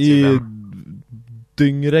vi hem i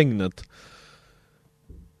dyngregnet.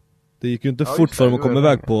 Det gick ju inte fort för dem att komma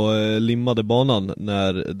iväg på limmade banan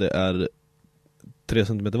när det är 3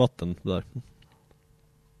 centimeter vatten där.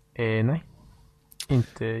 Nej,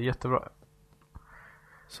 inte jättebra.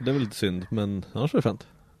 Så det är väl lite synd, men annars är det fint.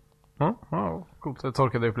 Ja, coolt. Jag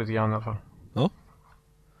torkade upp lite grann i alla fall. Ja.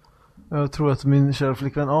 Jag tror att min kära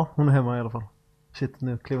flickvän, hon är hemma i alla fall. Shit,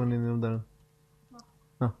 nu klev hon in genom dörren.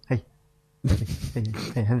 Ja, hej.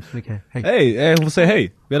 Hej, hemskt mycket. Hej, hon får säga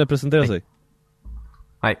hej. Vi hade presenterat sig.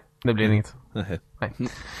 Nej, det blir inget. Nej.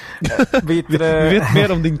 Vi vet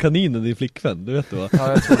mer om din kanin än din flickvän, du vet du va? Ja,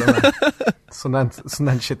 jag tror det. Sån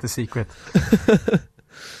där shit är secret.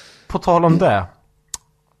 På tal om det.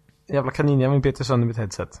 Jävla kaninjäveln Peter sönder mitt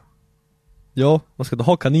headset. Ja, man ska inte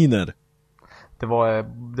ha kaniner. Det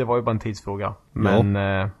var ju bara en tidsfråga. Men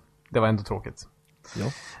det var ändå tråkigt.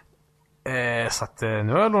 Ja. Så att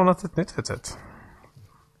nu har jag lånat ett nytt headset.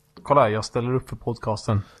 Kolla, jag ställer upp för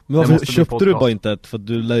podcasten. Men varför köpte du bara inte ett? För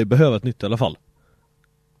du lär ju behöva ett nytt i alla fall.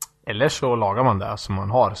 Eller så lagar man det som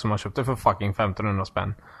man har. Som man köpte för fucking 1500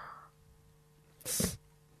 spänn.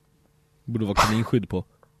 Borde vara kaninskydd på.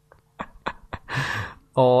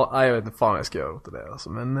 Ja, jag vet inte fan vad jag ska göra åt det alltså.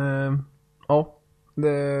 Men ja,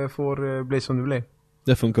 det får bli som det blir.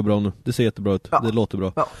 Det funkar bra nu, det ser jättebra ut. Det låter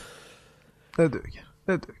bra. Ja, det duger.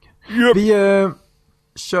 Yep. Vi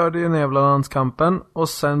körde ju den jävla landskampen. Och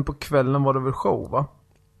sen på kvällen var det väl show va?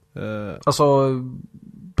 Alltså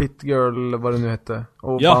Pit Girl, vad det nu hette.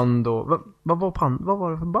 Och band och vad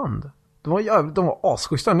var det för band? De var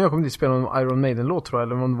asschyssta när jag kom dit och spelade en Iron Maiden-låt tror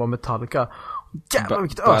jag. Eller om det var Metallica. Jävlar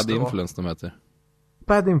vilket ös det var. Bad Influence de heter.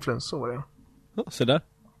 Bad Influence, så var det. Ja, se där.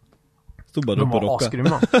 Stod bara de upp och var rocka.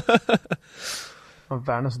 Asgrymma. Det var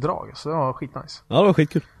världens drag, så det var skitnice. Ja, det var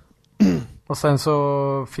skitkul. Och sen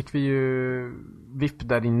så fick vi ju VIP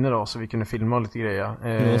där inne då, så vi kunde filma lite grejer.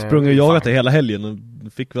 Jag sprang och jagat det hela helgen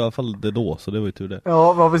och fick i alla fall det då, så det var ju tur det.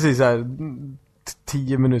 Ja, var precis så här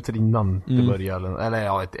 10 minuter innan det började,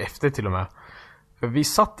 eller efter till och med. För vi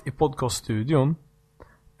satt i podcaststudion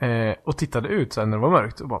och tittade ut sen när det var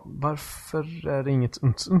mörkt och bara, varför är det inget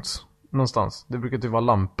någonstans? Det brukar typ vara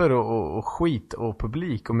lampor och skit och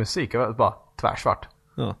publik och musik. Jag bara tvärsvart.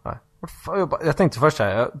 Ja. Jag tänkte först här,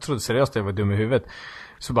 jag trodde seriöst att jag var dum i huvudet.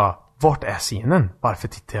 Så bara, vart är scenen? Varför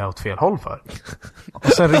tittar jag åt fel håll för? Och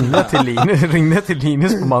sen ringde jag till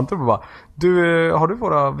Linus på Mantorp och bara, har du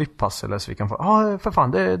våra VIP-pass eller så vi kan få? Ja, för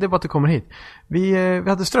fan, det är bara att du kommer hit. Vi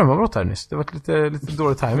hade strömavbrott här nyss. Det var lite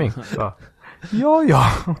dålig timing.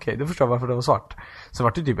 Ja, okej, då förstår jag varför det var svart. Så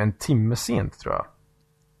var det typ en timme sent tror jag.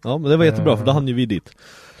 Ja, men det var jättebra för då hann ju vi dit.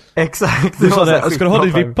 Exakt. Du sa det, ska du ha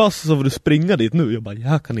ditt VIP-pass så får du springa dit nu. Jag bara,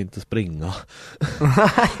 jag kan inte springa.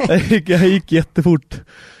 jag gick jättefort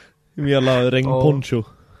med hela regnponcho.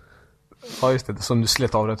 Ja just det, som du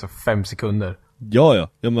slet av det för 5 sekunder. Ja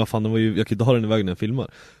men fan, jag kan inte ha den i vägen när jag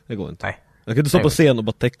filmar. Det går inte. Nej. Jag kan inte stå på scen och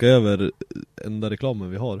bara täcka över enda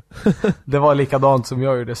reklamen vi har. Det var likadant som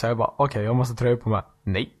jag gjorde, så jag bara, okej, jag måste tröja på mig.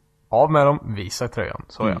 Nej, av med dem, visa tröjan.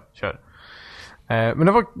 Så kör. Men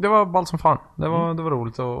det var ballt som fan. Det var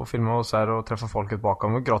roligt att filma och så här och träffa folket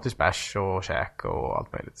bakom. Och gratis bärs och käk och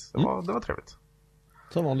allt möjligt. Det var trevligt.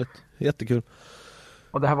 Som vanligt. Jättekul.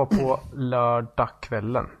 Och det här var på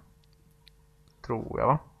lördagskvällen. Tror jag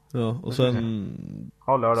va? Ja, och sen...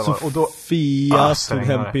 Ja, lördag var och då Sofia tog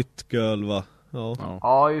hem Pit Girl va?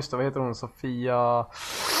 Ja, just det. Vad heter hon? Sofia...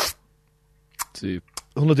 Typ.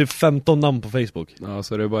 Hon har typ 15 namn på Facebook. Ja,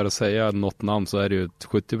 så det är bara att säga något namn så är det ju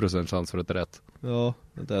 70% chans för att det är rätt. Ja,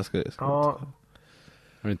 det ska jag. Ja.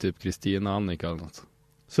 Det är typ Kristina, Annika eller något.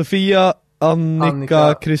 Sofia,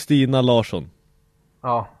 Annika, Kristina Larsson.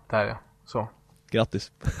 Ja, där är jag. Så.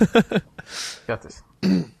 Grattis. Grattis.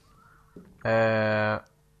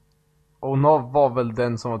 Och hon var väl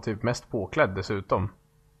den som var typ mest påklädd dessutom.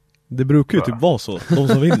 Det brukar ju typ vara så, de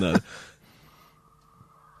som vinner.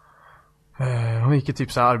 Hon gick i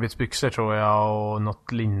typ så här arbetsbyxor tror jag och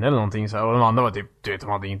något linne eller någonting så här. Och de andra var typ, du vet, de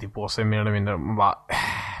hade ingenting på sig mer eller mindre. Man bara,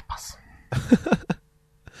 pass.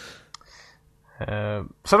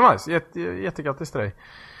 Så det var nice, jättegrattis till dig.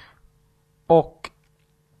 Och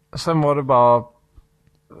sen var det bara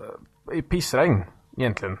i pissregn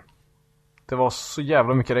egentligen. Det var så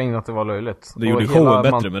jävla mycket regn att det var löjligt. Det gjorde showen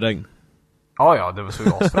bättre med regn. Ja, det var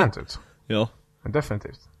så asfränt ut. Ja.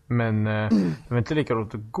 Definitivt. Men det var inte lika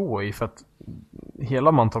roligt att gå i för att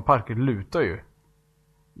hela Mantorp Park lutar ju.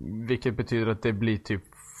 Vilket betyder att det blir typ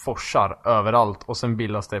forsar överallt. Och sen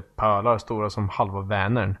bildas det pölar stora som halva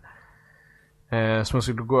Vänern. Så man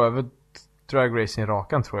skulle gå över dragracing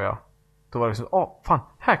rakan, tror jag. Då var det så, fan,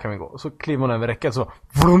 här kan vi gå. Och så kliver man över räcket, så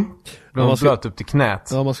vrum, blev man blöt upp till knät.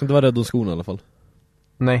 Ja, man ska inte vara rädd om skorna i alla fall.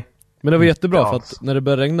 Nej. Men det var jättebra, för att när det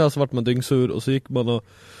började regna så vart man dyngsur. Och så gick man och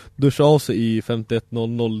duschade av sig i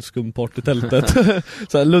 5100 skumpartytältet.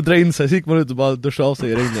 Så här luddra in sig, så gick man ut och bara duschade av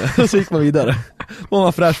sig i regnet. Och så gick man vidare. Man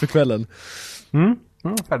var fräsch för kvällen.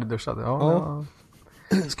 Färdigduschad, ja.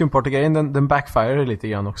 Skumpartygrejen, den backfirade lite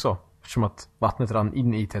grann också. Som att vattnet rann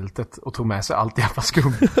in i tältet och tog med sig allt jävla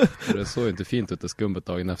skum. Det såg ju inte fint ut i skummet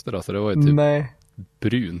dagen efter då, så det var ju typ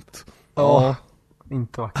brunt. Ja,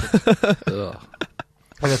 inte vackert.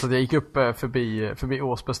 Jag vet att jag gick upp förbi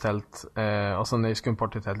Åsbös tält och sen är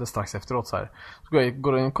skumpartytältet strax efteråt så här. Så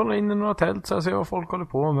går jag in, kollar in i några tält så här, ser vad folk håller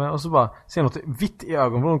på med, och så bara ser något vitt i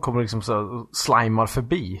ögonvrån, kommer liksom så här, slimar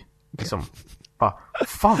förbi. Liksom, bara,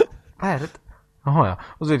 fan, vad är det? Jaha, ja.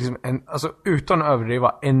 Och så är det liksom alltså utan att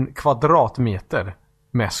överdriva, 1 kvadratmeter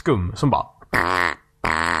med skum som bara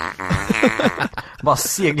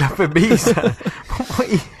seglar förbi så här. Vad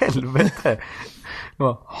i helvete?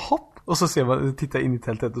 Bara, hopp. Och så ser man, tittar in i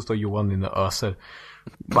tältet och står Johan inne och öser.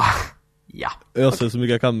 Bara, ja. Öser så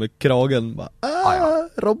mycket jag kan med kragen. Bara,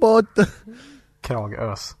 robot.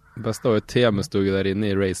 Kragös. Bästa var ju Teme stod där inne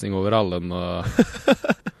i racing-overallen och...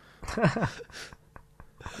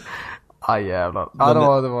 Aj jävlar.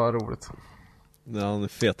 Ja, det var roligt. Ja, han är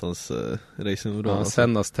fet, hans racing-overall. Ja,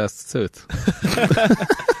 Sennas tests ut.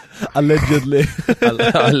 Allegedly.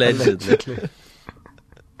 Allegedly.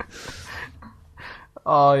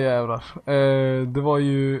 Ja, jävlar. Det var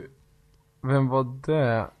ju... Vem var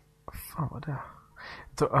det? Fan var det?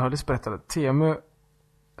 Jag tror Ölis berättade.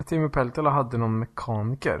 Temu Peltola hade någon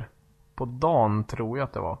mekaniker på dagen, tror jag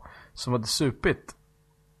att det var, som hade supit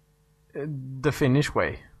the Finnish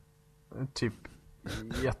way. Typ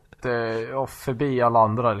förbi alla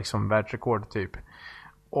andra liksom, världsrekord typ.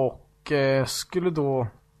 Och skulle då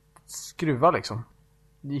skruva liksom.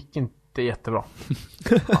 Det gick inte jättebra.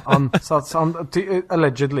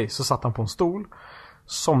 Allegedly så satt han på en stol,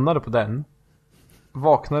 somnade på den,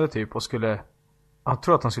 vaknade typ och skulle, jag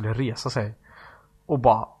tror att han skulle resa sig och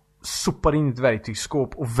bara sopar in i ett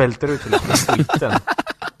verktygsskåp och välter ut hela skiten.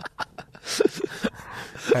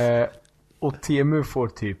 Och Temu får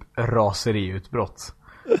typ raseriutbrott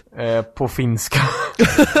på finska.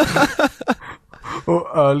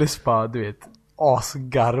 Och Ölis bara, du vet,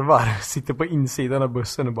 asgarvar, sitter på insidan av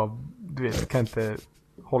bussen och bara, du vet, kan inte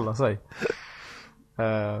hålla sig.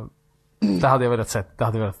 Det hade jag velat sett, det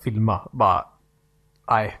hade jag velat filma. Bara,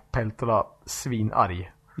 Peltola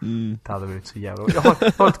svinarg. Det hade varit så jävla... Jag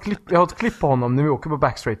har ett klipp på honom när vi åker på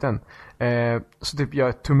backstraighten. Så typ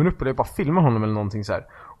jag tummen upp eller jag bara filmar honom eller någonting så här.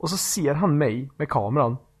 Och så ser han mig med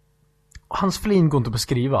kameran. Och hans flin går inte att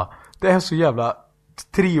beskriva. Det är så jävla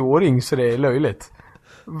 3-åring så det är löjligt.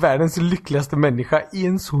 Världens lyckligaste människa i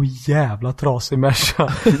en så jävla trasig märsa.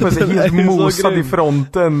 Helt mosad i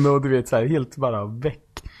fronten och du vet så här, helt bara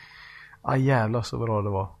väck. Jävlar så bra det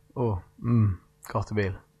var.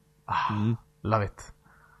 Gatubil. Love it.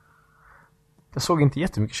 Jag såg inte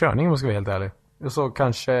jättemycket körning om jag ska vara helt ärlig. Jag såg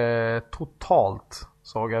kanske totalt,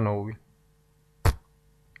 såg jag nog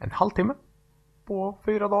en halvtimme på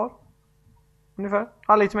 4 dagar. Ungefär.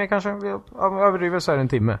 Lite mer kanske. Överdriver så är det en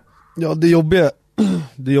timme. Ja, det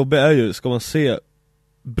jobbiga är ju, ska man se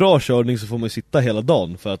bra körning så får man ju sitta hela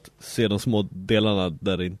dagen för att se de små delarna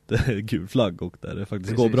där det inte är gul flagg och där det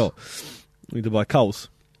faktiskt går bra. Och inte bara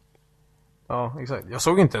kaos. Ja, exakt. Jag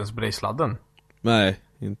såg inte ens brejsladden. Nej,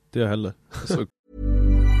 inte jag heller.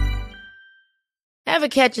 Ever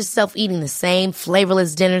catch yourself eating the same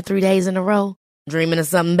flavorless dinner 3 days in a row? Dreaming of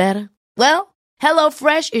something better? Well,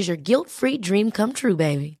 HelloFresh is your guilt-free dream come true,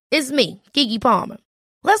 baby. It's me, Keke Palmer.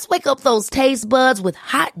 Let's wake up those taste buds with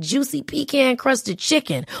hot, juicy pecan-crusted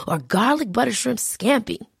chicken or garlic butter shrimp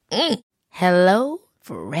scampi. Hello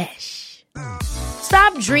Fresh.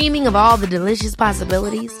 Stop dreaming of all the delicious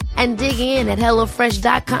possibilities and dig in at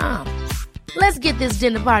HelloFresh.com. Let's get this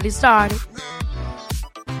dinner party started.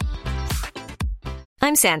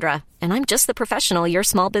 I'm Sandra, and I'm just the professional your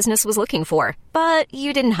small business was looking for. But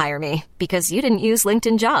you didn't hire me because you didn't use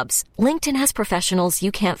LinkedIn Jobs. LinkedIn has professionals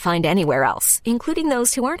you can't find anywhere else, including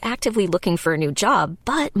those who aren't actively looking for a new job,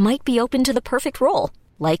 but might be open to the perfect role,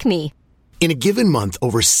 like me. In a given month,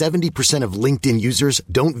 over 70% of LinkedIn users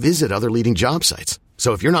don't visit other leading job sites.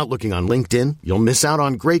 So if you're not looking on LinkedIn, you'll miss out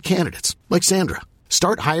on great candidates like Sandra.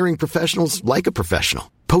 Start hiring professionals like a professional.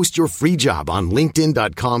 Post your free job on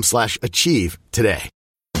linkedin.com/achieve today.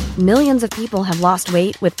 Millions of people have lost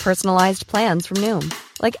weight with personalized plans from Noom.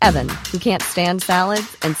 Like Evan, who can't stand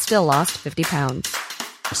salads and still lost 50 pounds.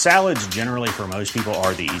 Salads generally for most people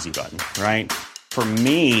are the easy button, right? For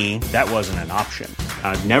me, that wasn't an option.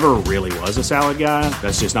 I never really was a salad guy.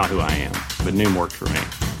 That's just not who I am. But Noom worked for me.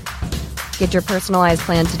 Get your personalized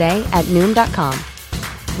plan today at Noom.com.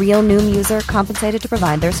 Real Noom user compensated to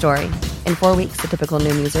provide their story. In 4 weeks, the typical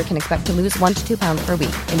Noom user can expect to lose 1 to 2 pounds per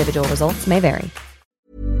week. Individual results may vary.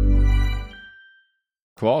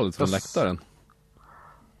 Kvalet från läktaren.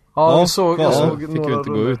 Ja, jag såg fick ju inte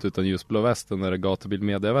gå ut utan ljusblå västen. När gatubil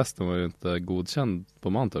mediavästen var ju inte godkänd på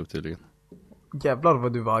Mantorp tydligen. Jävlar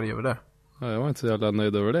vad du var arg över det. Ja, jag var inte så jävla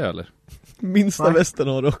nöjd över det eller. Minsta västen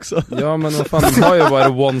har du också. Ja, men vad fan, den har ju bara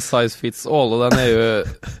one size fits all. Och den är ju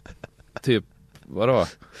typ, vadå?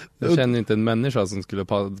 Jag känner inte en människa som skulle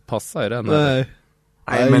passa i den. Nej,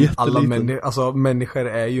 men alla människor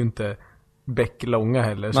är ju inte bäcklånga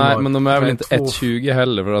heller. Nej, men de är väl inte 1,20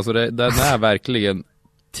 heller. För alltså den är verkligen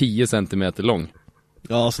 10 centimeter lång.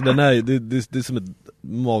 Ja, alltså den är det är som ett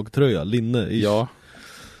magtröja, linne. Ja.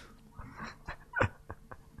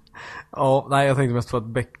 Ja, nej, jag tänkte mest på att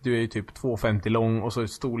Beck, du är ju typ 2,50 lång och så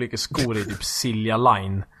storlek skor i typ Silja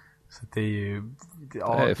Line. Så det är ju...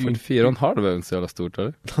 Ja, nej, 44,5 är inte så jävla stort,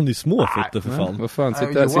 eller? Han är ju små fötter för fan. Vad fan,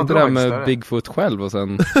 sitter där med Bigfoot själv och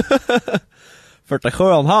sen...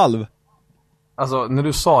 47,5. Alltså, när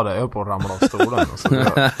du sa det, jag höll på att ramla av stolen. Alltså,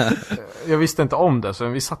 jag visste inte om det, så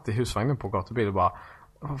vi satt i husvagnen på gatubil och bara...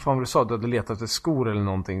 Vad fan var du sa? Du hade letat efter skor eller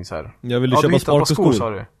någonting så här. Jag ville köpa sparkoskor, sa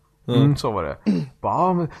du. Så var det.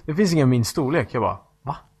 Bara, men det finns ingen min storlek. Jag bara,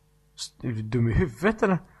 va? Är du dum i huvudet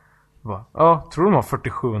eller? Jag bara, ja, tror du de har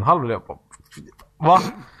 47,5? Jag bara, va?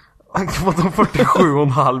 Vadå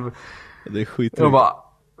 47,5? Det är skit.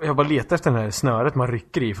 Jag bara letar efter den här snöret man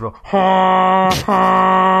rycker i för att...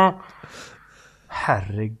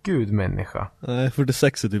 Herregud, människa. Nej,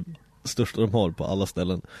 46 är typ största de har på alla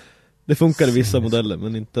ställen. Det funkar i vissa modeller,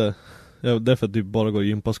 men inte... Ja, därför att det bara går i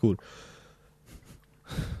gympaskor.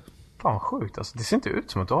 Fan sjukt, alltså det ser inte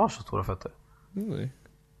ut som att du har så stora fötter. Nej.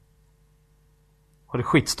 Har du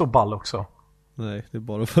skitstor ball också? Nej, det är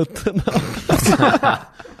bara fötterna.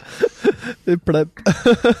 Det är pläpp.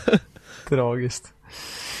 Tragiskt.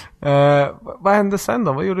 Vad hände sen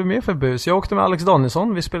då? Vad gjorde du mer för bus? Jag åkte med Alex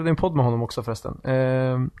Danielsson. Vi spelade en podd med honom också förresten.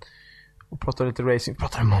 Och pratade lite racing.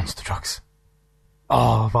 Pratade Monster Trucks.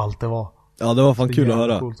 Vad allt det var. Ja, det var fan kul att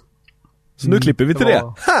höra. Coolt. Så nu klipper vi till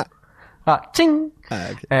det. Ching!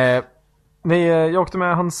 Nej, jag åkte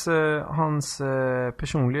med hans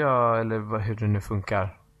personliga, eller hur det nu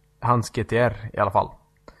funkar, hans GTR i alla fall.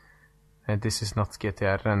 This is not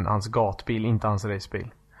GTR, hans gatbil, inte hans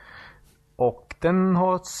racebil. Och den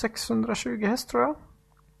har 620 häst tror jag.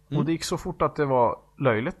 Och det gick så fort att det var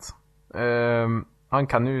löjligt. Han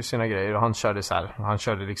kan ju sina grejer och han körde så här. Han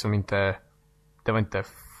körde liksom inte, det var inte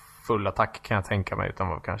full attack kan jag tänka mig, utan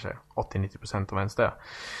var kanske 80-90% av vänster.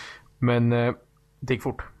 Men det gick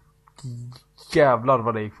fort. Jävlar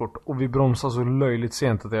vad det gick fort. Och vi bromsade så löjligt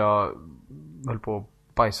sent att jag höll på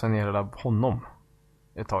att bajsa ner hela honom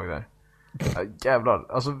ett tag där. Jävlar.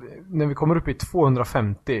 Alltså när vi kommer upp i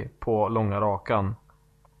 250 på långa rakan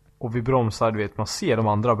och vi bromsar, du vet, man ser de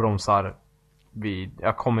andra bromsar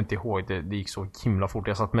jag kommer inte ihåg, det gick så himla fort.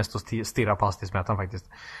 Jag satt mest och stirrade på hastighetsmätaren faktiskt.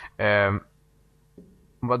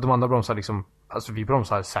 De andra bromsar liksom, alltså vi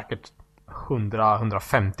bromsar säkert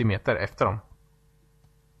 100-150 meter efter dem.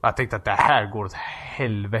 Jag tänkte att det här går åt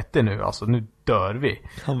helvete nu. Alltså nu dör vi.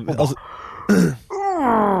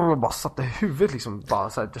 Jag bara satte huvudet liksom bara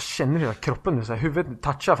så här, jag känner hela kroppen nu så här, huvudet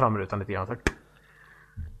touchar framrutan lite grann så här.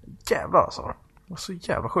 Jävlar alltså. Det var så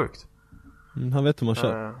jävla sjukt. Han vet hur man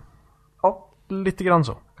kör. Ja, lite grann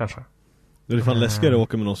så kanske. Det är fan läskigare att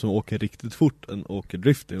åka med någon som åker riktigt fort än åker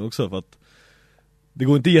drifting också, för att det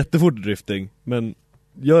går inte jättefort drifting, men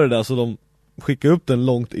gör det där så de skickar upp den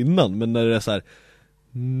långt innan, men när det är så här,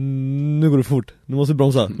 nu går det fort, nu måste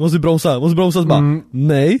vi bromsa så bara,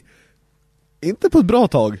 nej, inte på ett bra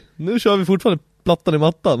tag, nu kör vi fortfarande plattan i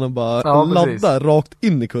mattan och bara laddar rakt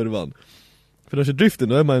in i kurvan. För när jag kör drifting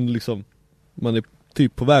då är man liksom, man är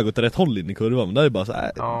typ på väg åt rätt håll in i kurvan, men där är det bara så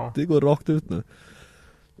här, det går rakt ut nu.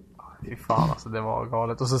 Det är fan alltså, det var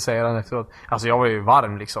galet. Och så säger han efteråt, alltså jag var ju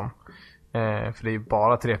varm liksom, för det är ju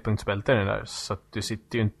bara 3-punktsbälten i den där, så att du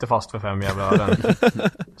sitter ju inte fast för 5 jävla ören.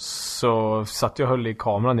 Så satt jag och höll i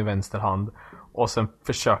kameran i vänster hand och sen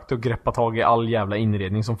försökte att greppa tag i all jävla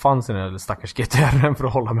inredning som fanns i den där stackars GTR för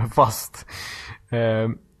att hålla mig fast.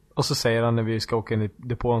 Och så säger han när vi ska åka in i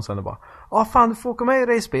depån sen och bara, fan du får åka med i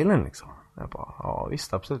racebilen liksom. Jag bara, ja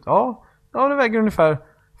visst absolut. Ja det väger ungefär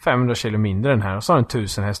 500 kilo mindre den här, och så har den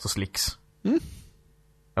 1000 häst och slicks.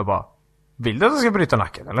 Jag bara, vill du att jag ska bryta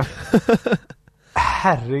nacken eller?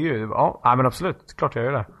 herregud. Ja, men absolut. Klart jag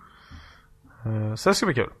gör det. Så det ska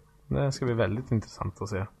bli kul. Det ska bli väldigt intressant att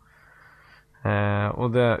se.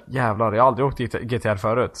 Och det, jävlar, jag har aldrig åkt GTR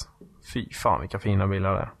förut. Fy fan, vilka fina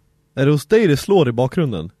bilar det är. Är det hos dig det slår i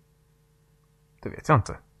bakgrunden? Det vet jag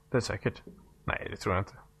inte. Det är säkert. Nej, det tror jag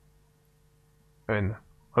inte. Jag vet inte.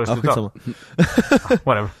 Har det slutat?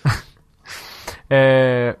 Whatever.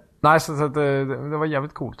 Nej, så det var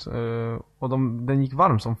jävligt coolt. Och den gick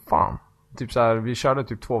varm som fan. Typ så här, vi körde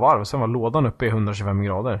typ 2 varv och sen var lådan uppe i 125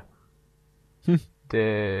 grader. Det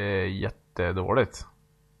är jättedåligt.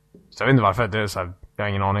 Så jag vet inte varför det är så här, jag har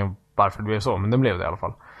ingen aning om varför det blev så, men det blev det i alla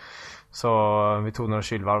fall. Så vi tog några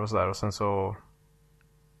kylvarv och sådär och sen så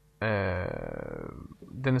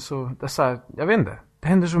den är så, det är så här, jag vet inte. Det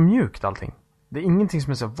händer så mjukt allting. Det är ingenting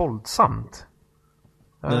som är så våldsamt.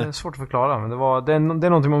 Det är svårt att förklara, men det är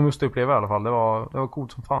någonting man måste uppleva i alla fall. Det var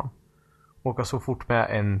coolt som fan. Åka så fort med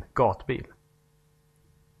en gatbil.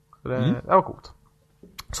 Så det var coolt.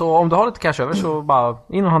 Så om du har lite cash över så bara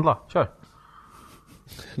in och handla. Kör.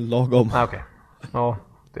 Lagom. Nej, okej. Ja,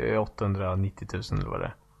 det är 890 000 eller vad det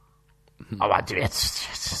är. Ja, men du vet,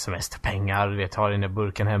 semesterpengar, du vet, har den där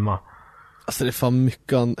burken hemma. Alltså det är fan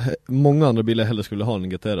mycket många andra bilar hellre skulle ha en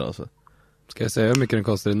GTR alltså. Ska jag säga hur mycket den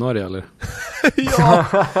kostar i Norge eller? Ja,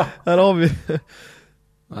 här har vi.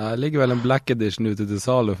 Det ligger väl en Black Edition ute till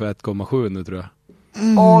salu för 1,7 nu tror jag.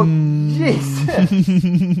 Jesus!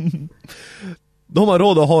 Då har man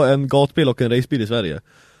råd att ha en gatbil och en racebil i Sverige.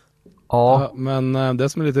 Ja, men det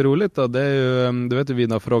som är lite roligt då, det är ju, du vet ju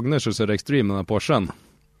Vidar Frogner så är Extreme, den här Porschen.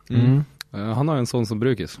 Han har en sån som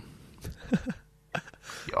brukis.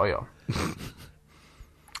 Ja.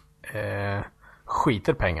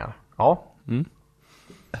 Skiter pengar. Ja.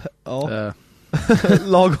 Ja.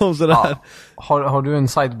 Lagom sådär. Ja. Har du en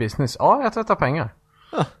side business? Ja, jag tvättar pengar.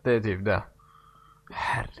 Det är typ det.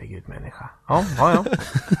 Herregud människa. Ja.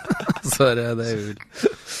 Så är det ju.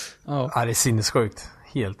 Ja, det är sinnessjukt.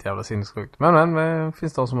 Helt jävla sinnessjukt. Men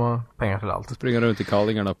finns det de som har pengar till allt. Springer runt i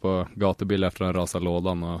kallingarna på gatubil efter en rasa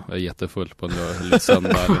lådan och är jättefull på en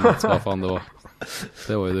söndag eller något. Vad fan det var.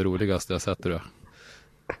 Det var ju det roligaste jag sett tror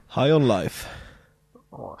jag. High on life.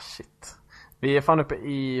 Shit. Vi är fan uppe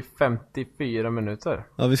i 54 minuter.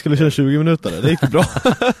 Ja, vi skulle köra 20 minuter. Det gick bra.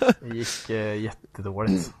 Det gick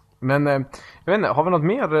jättedåligt. Men jag vet inte, har vi något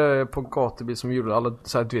mer på gatubil som gjorde alla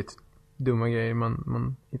så här, du vet, dumma grejer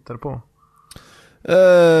man hittade på?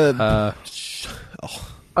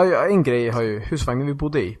 En grej har ju husvagnen vi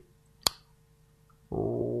bodde i.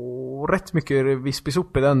 Och rätt mycket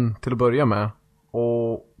vispisupp i den till att börja med.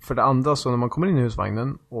 Och för det andra så när man kommer in i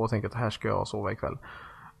husvagnen och tänker att här ska jag sova ikväll.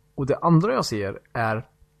 Och det andra jag ser är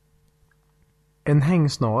en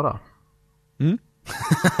hängsnara.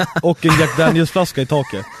 Och en Jack Daniels flaska i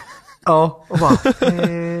taket. Ja, och bara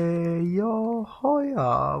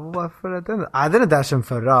jaha, varför är den? Den är där sen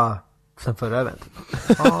förra event.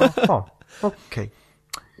 Jaha, okej.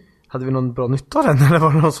 Hade vi någon bra nytta av den eller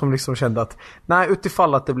var det någon som liksom kände att nej,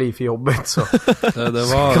 utifall att det blir för jobbigt så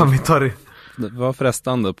kan vi ta det. Det var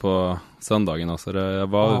frestande på söndagen alltså, jag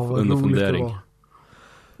var under fundering.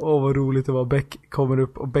 Vad roligt det var. Beck kommer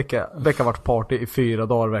upp och Beck har varit party i 4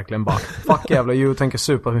 dagar verkligen bara. Fuck jävla you, tänker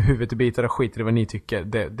supa med huvudet i bitar och skiter i vad ni tycker.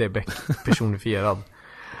 Det är Beck personifierad.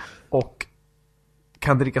 Och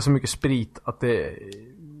kan dricka så mycket sprit att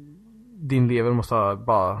din lever måste ha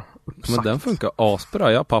bara uppsagt. Men den funkar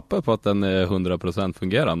asbra. Jag har papper på att den är 100%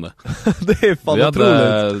 fungerande. Det är fan otroligt.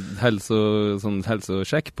 Vi hade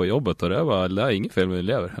hälsocheck på jobbet och det är inget fel med min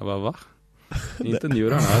lever. Jag bara, va? Inte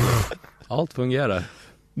njurarna heller. Allt fungerar.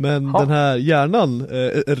 Men den här hjärnan,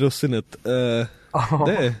 russinet,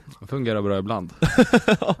 det fungerar bra ibland.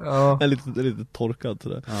 Är lite torkad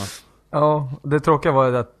sådär. Ja, det tråkiga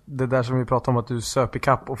var att det där som vi pratade om att du söp i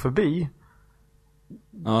kapp och förbi.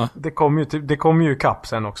 Ja. Det kom ju kapp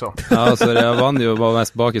sen också. Ja, så jag vann ju och var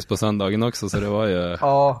mest bakis på söndagen också, så det var ju...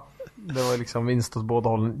 Ja, det var liksom vinst åt båda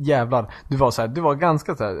hållen. Jävlar, du var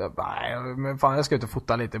ganska så här, nej, men fan jag ska ut och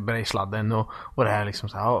fota lite bergsladden och det här liksom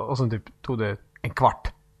så här. Och så typ tog det en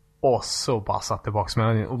kvart. Och så bara satt tillbaka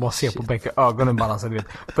med och man ser på bäcka ögonen bara så du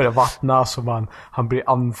vet, börjar vattna så han blir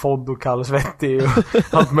andfådd och kallsvettig och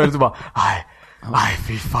allt möjligt och bara nej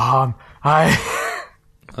fy fan, nej.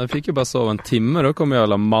 Jag fick ju bara sova en timme, då kom jag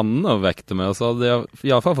alla manna och väckte mig och så hade jag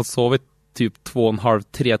i alla fall fått sovit typ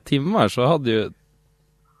 2,5-3 timmar så hade ju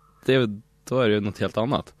då är det ju något helt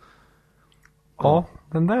annat. Ja,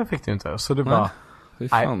 den där fick du inte så du bara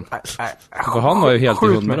fan. För han var ju helt i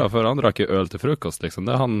hundra för han drack ju öl till frukost liksom.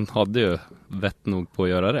 Han hade ju vett nog på att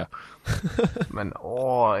göra det. Men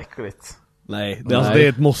äckligt. Nej, det är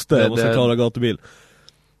ett måste. Jag måste klara gatubil.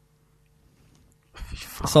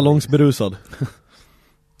 Salongsberusad.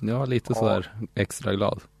 Ja, lite sådär extra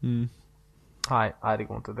glad. Nej, det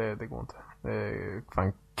går inte. Det går inte. Det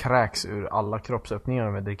fan kräks ur alla kroppsöppningar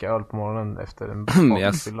om jag dricker öl på morgonen efter en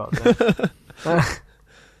bakfylla.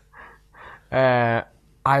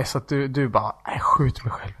 Nej, så att du bara, skjut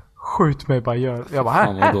mig själv. Skjut mig, bara gör. Jag bara,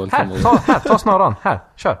 här, ta snaran, här,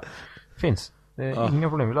 kör. Finns. Det är inga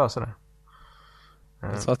problem, vi löser det.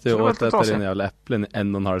 Jag satt ju åt efter en jävla äpplen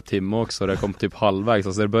 1,5 timme också. Och det kom typ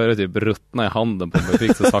halvvägs, så det började typ ruttna i handen på mig. Jag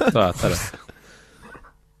fick så sakta att äta det.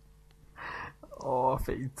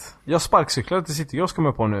 Fint. Jag sparkcyklade till City Gross kom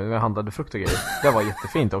jag på nu när jag handlade frukt och grejer. Det var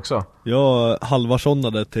jättefint också. Jag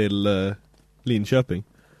halvarsonnade till Linköping.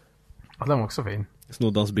 Ja, den var också fin.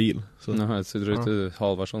 Snodde hans bil. Så du inte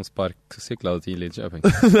Halvarsson sparkcyklade till Linköping?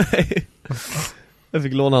 Nej. Jag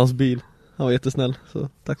fick låna hans bil. Han var jättesnäll, så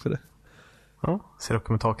tack för det. Ja, ser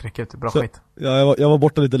dokumentarkricket, bra skit. Ja, jag var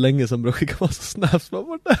borta lite länge sen, bror, skickade massa snaps.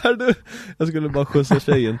 Vart är du? Jag skulle bara skjutsa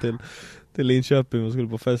tjejen till Linköping och skulle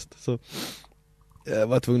på fest. Så jag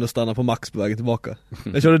var tvungen att stanna på Max på vägen tillbaka.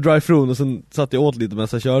 Jag körde drive-thru och sen satt jag åt lite medan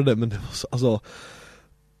jag körde. Men det var så, alltså,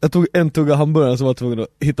 jag tog en tugga hamburgare, så var jag tvungen att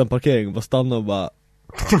hitta en parkering och bara stanna och bara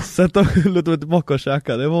sätta och luta mig tillbaka och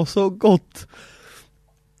käka. Det var så gott.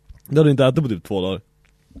 Det hade inte ätit på typ 2 dagar.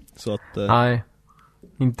 Så att nej,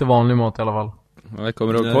 inte vanlig mat i alla fall.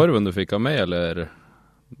 Kommer du ihåg korven du fick av mig eller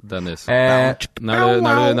Dennis?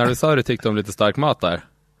 När du sa du tyckte om lite stark mat där.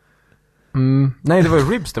 Nej, det var ju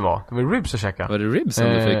ribs det var. Det var ribs jag käkade. Var det ribs som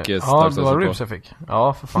du fick ja, det var ribs jag fick.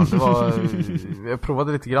 Ja, för fan. Det var, jag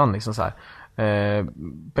provade lite grann liksom så här.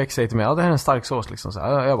 Beck säger till mig, det här är en stark sås liksom så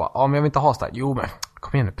här. Jag bara, men jag vill inte ha stark. Jo, men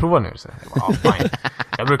kom igen nu, prova nu. Så jag bara, fine.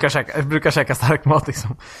 Jag brukar käka stark mat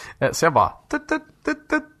liksom. Så jag bara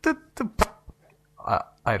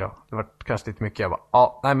aj då, det var kanske lite mycket. Jag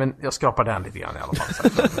bara, nej men jag skrapar den lite grann i alla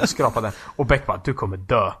fall. Så jag skrapar den. Och Beck bara, du kommer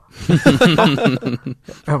dö.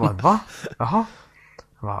 Jag bara, va? Jaha.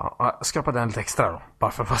 Jag bara, skrapa den lite extra då,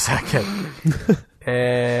 bara för att vara säker.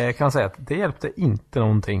 Kan säga att det hjälpte inte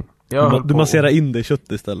någonting. Du masserar in det i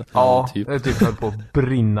kött istället. Ja, typ. Jag typ höll på att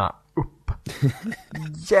brinna upp.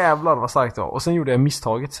 Jävlar vad starkt det var. Och sen gjorde jag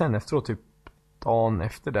misstaget sen efteråt, typ dagen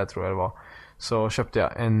efter det tror jag det var. Så köpte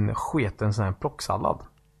jag en sån här plocksallad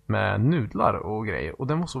med nudlar och grejer. Och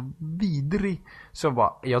den var så vidrig.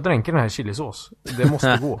 Så jag dränker den här chilisås. Det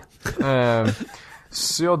måste gå.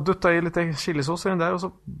 Så jag duttade i lite chilisås i den där och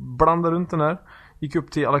så blandade runt den där. Gick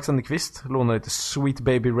upp till Alexander Kvist, lånade lite Sweet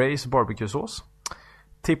Baby Ray's barbecue-sås.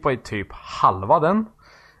 Tippade i typ halva den.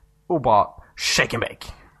 Och bara shake and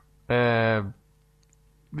bake.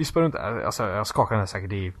 Vi spår runt, alltså jag skakade den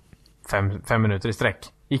säkert i 5 minuter i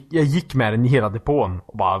sträck. Jag gick med den i hela depån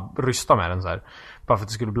och bara rystade med den så här. Bara för att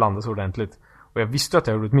det skulle blandas ordentligt. Och jag visste att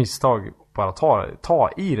jag gjorde ett misstag. Bara ta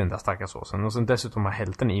i den där starka såsen. Och sen dessutom ha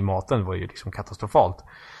hälften i maten var ju liksom katastrofalt.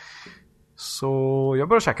 Så jag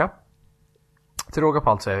började käka. Till råga på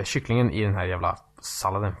allt så är kycklingen i den här jävla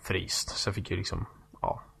salladen fryst. Så jag fick ju liksom,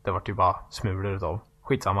 det var ju bara smulor utav.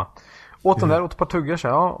 Skitsamma. Åt den där, åt ett par tuggar så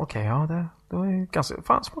okej, det var ju ganska,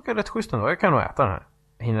 fan smakar rätt schysst ändå. Jag kan nog äta den här.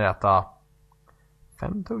 Jag hinner äta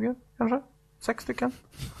 5 tuggar kanske? 6 stycken.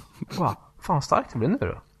 Wow, fan starkt det blir nu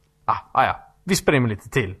då. Ja. Vi spelar in lite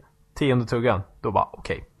till. 10:e tuggan. Då bara,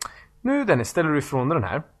 okej. Nu Dennis, ställer du ifrån den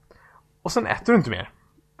här. Och sen äter du inte mer.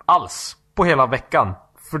 Alls. På hela veckan.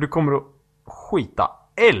 För du kommer att skita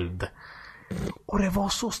eld. Och det var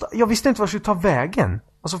så starkt. Jag visste inte vad jag skulle ta vägen.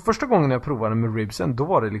 Alltså första gången jag provade med ribsen, då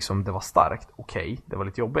var det liksom, det var starkt. Okej, det var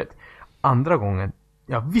lite jobbigt. Andra gången,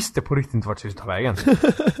 jag visste på riktigt inte vart jag skulle ta vägen.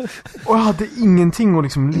 Och jag hade ingenting att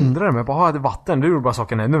liksom lindra det med. Jag bara hade vatten, det gjorde bara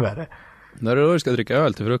saken ännu värre. När du ska dricka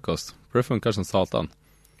öl till frukost, för det funkar som satan.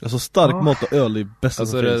 Alltså stark mat och öl är bäst.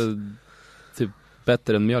 Alltså är det typ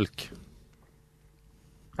bättre än mjölk.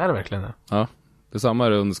 Är det verkligen det? Ja, det samma är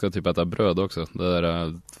det om du ska typ äta bröd också. Det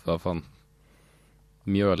är, vad fan,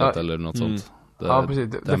 mjölet eller något sånt. Ja, precis.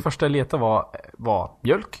 Det första jag letade var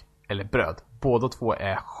mjölk eller bröd. Båda två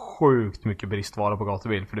är sjukt mycket bristvara på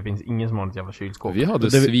gatubil. För det finns ingen som har ett jävla kylskåp. Vi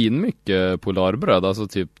hade svin mycket polarbröd. Alltså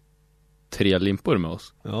typ 3 limpor med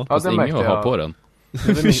oss. Ja. Fast ingen att ha på den.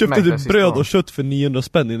 Vi köpte typ bröd och kött för 900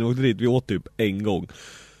 spänn innan vi åkte dit. Vi åt typ en gång.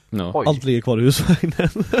 No. Allt ligger kvar i husvagnen.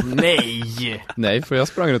 Nej, för jag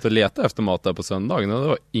sprang ut och letade efter mat där på söndagen. Och det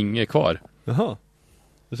var inget kvar. Jaha.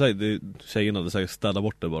 Tjejerna hade säkert städat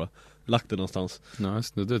bort det bara. Lagt det någonstans. Nej,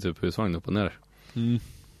 snudde typ husvagnen upp och ner.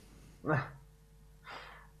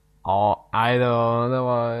 Ja, nej det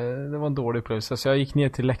var en dålig upplevelse. Så jag gick ner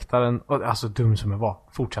till läktaren och, alltså dum som jag var,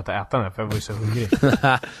 fortsatte äta den för jag var ju så hungrig.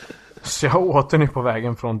 Så jag åt den på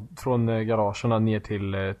vägen från garagerna ner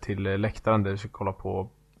till läktaren där jag skulle kolla på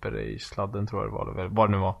Bergsladden tror jag det var, vad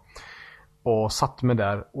det nu var. Och satt mig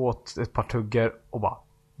där, åt ett par tuggar och bara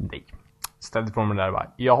nej. Ställde på mig där och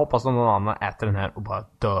bara, jag hoppas att någon annan äter den här och bara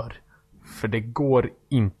dör. För det går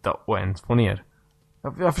inte att ens få ner.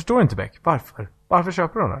 Jag förstår inte, Beck. Varför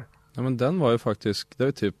köper du den där? Ja, men den var ju faktiskt, det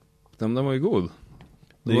var typ, den var ju god.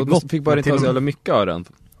 Det är gott. Fick bara inte ha så jävla mycket av den.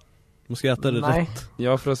 Man ska äta det rätt.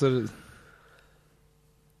 Ja, för alltså...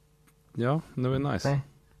 Ja, det var nice.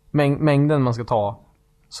 Nej. Mängden man ska ta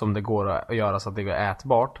som det går att göra så att det är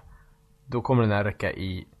ätbart, då kommer den här räcka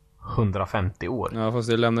i 150 år. Ja, fast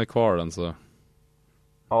jag lämnar kvar den så.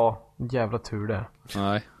 Ja, jävla tur det.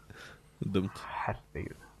 Nej. Dumt.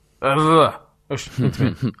 Herregud. Usch, inte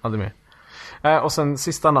mer. Aldrig mer. Och sen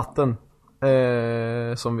sista natten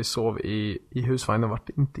som vi sov i husvagnen var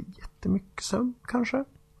det inte jättemycket sömn kanske.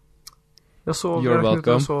 Jag sov.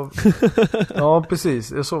 Ja,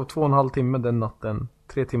 precis. Jag sov 2,5 timmar den natten.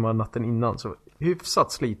 3 timmar natten innan. Så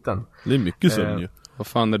hyfsat sliten. Det är mycket sömn ju. Vad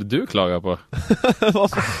fan är det du klagar på?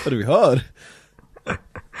 Vad är det vi hör?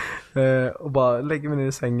 Och bara lägger mig ner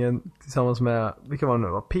i sängen tillsammans med, vilka var det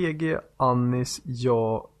nu? PG, Annis,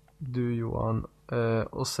 jag, du Johan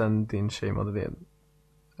och sen din tjej Madeleine.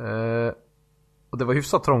 Och det var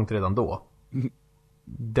hyfsat trångt redan då.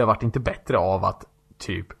 Det vart inte bättre av att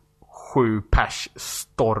typ 7 pers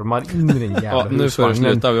stormar in i den jävla husvagnen. Nu får det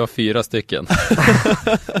sluta, vi var 4 stycken.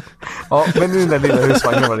 Ja, men i den där lilla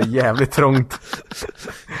husvagnen var det jävligt trångt.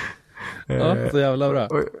 Ja, så jävla bra.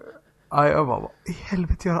 Och, jag bara, vad i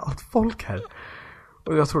helvete gör allt folk här?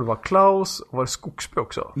 Och jag tror det var Klaus och var det Skogsby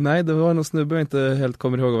också. Nej, det var någon snubbe jag inte helt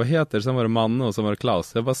kommer ihåg vad heter. Sen var det Manne och sen var det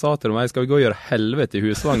Klaus. Jag bara sa till dem, ska vi gå och göra helvete i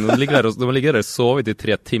husvagnen? De ligger där och sovit i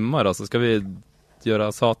 3 timmar och så ska vi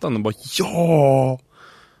göra satan. Och bara, ja!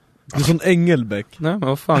 Det är sån ängelbäck. Nej, men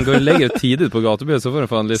vad fan, går och lägger tidigt på gatubil så får den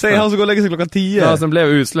fan lyssna. Säg han som går och lägger sig klockan 10. Ja, sen blev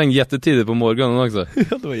jag utslängd jättetidigt på morgonen också.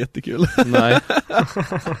 Ja, det var jättekul. Nej.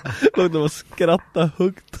 Låg de och skratta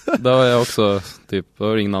högt. Då var jag också, typ, då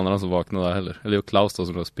var det ingen annan som vaknade där heller. Eller Klaus då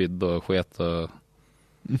som var spydde och sket och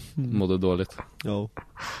mådde dåligt. Ja.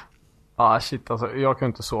 Shit alltså, jag kunde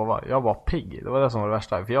inte sova. Jag var pigg, det var det som var det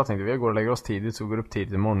värsta. För jag tänkte, vi går och lägger oss tidigt så vi går upp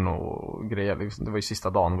tidigt imorgon och grejer. Det var ju sista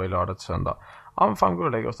dagen, det var ju lördag till söndag. Ja men fan, går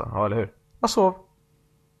och lägger oss då. Ja, eller hur? Jag sov.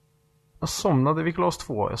 Jag somnade, vi oss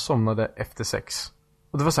 2. Jag somnade efter 6.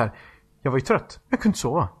 Och det var så här, jag var ju trött. Jag kunde inte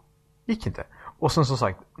sova. Gick inte. Och sen som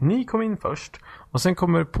sagt, ni kom in först. Och sen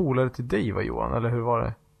kommer polare till dig, va Johan? Eller hur var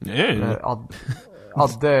det? Nej.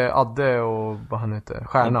 Adde och vad han heter,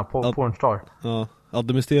 Stjärna på Pornstar. Ja,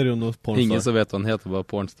 Adde Mysterion och Pornstar. Ingen som vet vad han heter, bara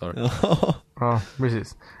Pornstar. Ja,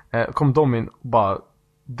 precis. Kom de in och bara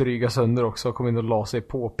dryga sönder också och kom in och la sig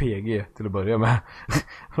på PG till att börja med.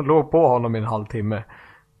 Och låg på honom i en halvtimme.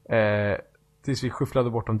 Tills vi skyfflade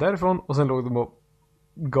bort dem därifrån och sen låg de och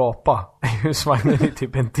gapa i husvagnen i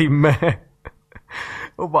typ en timme.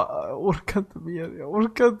 Och bara, jag orkar inte mer, jag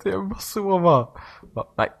vill bara sova. Bara,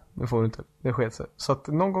 nej, det får du inte, det sker sig. Så att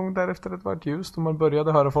någon gång därefter det var ljust och man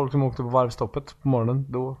började höra folk som åkte på varvstoppet på morgonen,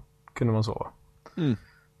 då kunde man sova. Nej,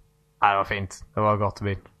 det var fint, det var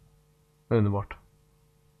gatubil. Underbart.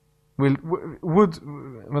 Would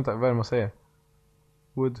vänta, vad är det man säger?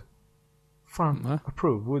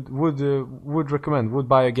 Approve, would recommend, would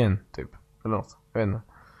buy again typ, eller något, jag vet inte.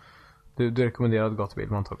 Du rekommenderade gatubil,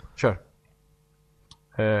 man tog. Kör.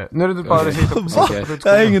 Nu är det bara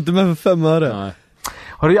jag hänger inte med för 5 öre. Nej.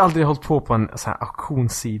 Har du aldrig hållit på en sån här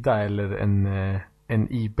auktionssida eller en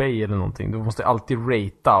eBay eller någonting? Du måste alltid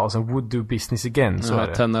ratea och sen would do business again, så är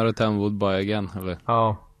det. 10 out of 10 would buy again, eller?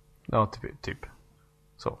 Ja, typ.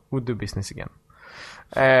 Så, would do business again.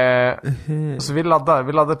 Så vi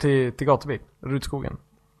laddar till gatubil, Rutskogen.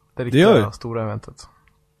 Det riktiga stora eventet.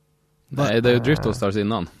 Nej, det är ju Drift All Stars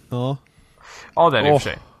innan. Ja, det är det i och för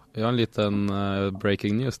sig. Jag har en liten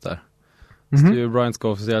breaking news där. Steve Bryant ska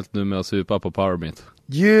officiellt nu med att supa på Power Meet.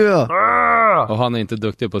 Yeah! Och han är inte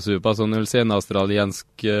duktig på att supa, så om ni vill se en australiensk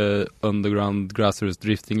underground grassroots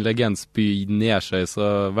drifting-legend spy ner sig,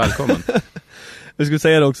 så välkommen. Jag skulle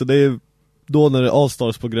säga det också, det är då när det är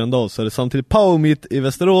All-Stars på Gröndal, så är det samtidigt Power Meet i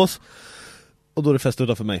Västerås. Och då är det fest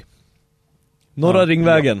utanför mig. Norra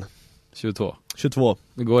Ringvägen. 22.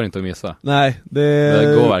 Det går inte att missa. Nej,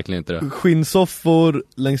 det går verkligen inte det. Skinnsoffor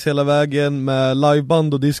längs hela vägen med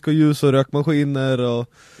liveband och discoljus och rökmaskiner och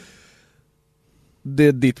det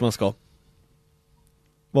är dit man ska.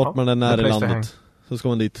 Vart man än är i landet så ska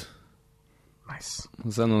man dit. Nice.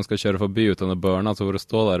 Och sen när de ska köra förbi utan att burna så får du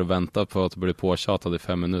stå där och vänta på att bli påtjatad i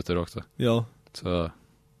 5 minuter också. Ja. Så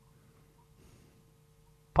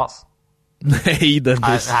pass. Nej,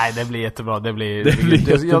 det blir jättebra. Det blir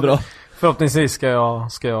jättebra. Förhoppningsvis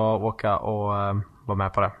ska jag åka och vara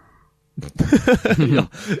med på det.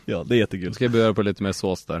 Ja, det är jättekul. Ska jag börja på lite mer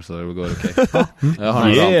sås där så det går okej. Jag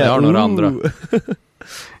har några andra.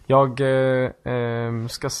 Jag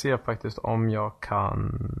ska se faktiskt om jag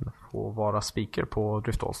kan få vara speaker på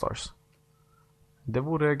Drift All Stars. Det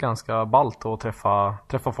vore ganska ballt att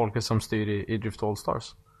träffa folket som styr i Drift All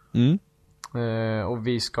Stars. Och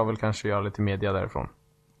vi ska väl kanske göra lite media därifrån.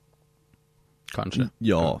 Kanske.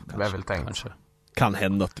 Ja, det är väl tänkt. Kanske. Kan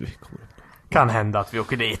hända att vi kommer. Kan hända att vi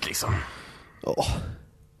åker dit liksom.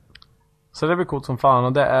 Så det blir coolt som fan.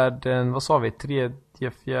 Och det är den, vad sa vi, 3,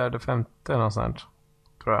 4, 5 någonstans,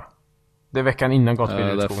 tror jag. Det är veckan innan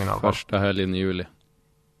Gatubil-utskogen i alla fall. Första helgen i juli.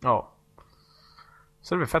 Ja.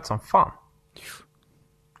 Så det blir fett som fan.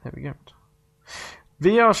 Det blir grymt.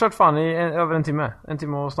 Vi har kört fan i över en timme. En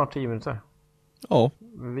timme och snart 10 minuter. Ja.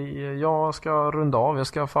 Jag ska runda av. Jag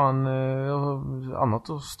ska fan annat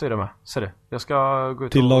att styra med. Se det. Jag ska gå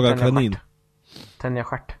ut tillaga kanin. Tänja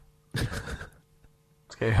stjärt.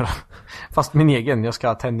 Ska jag göra. Fast min egen. Jag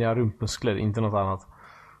ska tänja rumpmuskler, inte något annat.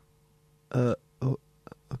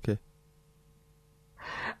 Okej.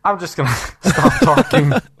 I'm just gonna stop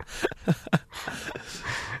talking.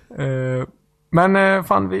 Men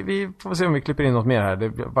fan, vi får se om vi klipper in något mer här. Det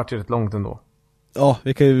vart ju rätt långt ändå. Ja,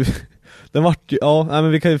 vi kan ju... Den vart ju... Ja, nej,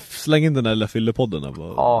 men vi kan ju slänga in den där lilla fyllepodden här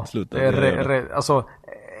på ja, slutet. Alltså,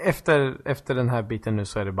 efter den här biten nu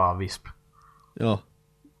så är det bara visp. Ja.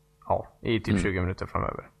 Ja, i typ 20 minuter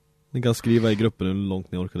framöver. Ni kan skriva i gruppen hur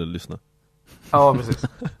långt ni orkade lyssna. Ja, precis.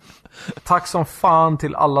 Tack som fan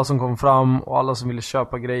till alla som kom fram och alla som ville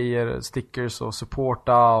köpa grejer, stickers och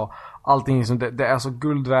supporta och allting som det är så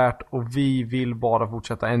guld värt, och vi vill bara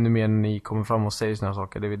fortsätta ännu mer när ni kommer fram och säger såna här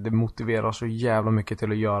saker. Det motiverar så jävla mycket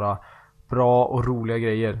till att göra bra och roliga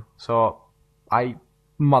grejer. Så I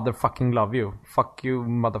motherfucking love you. Fuck you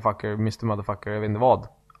motherfucker, Mr. Motherfucker, jag vet inte vad.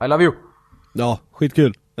 I love you. Ja,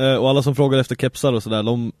 skitkul. Och alla som frågar efter kepsar och sådär,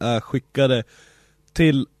 de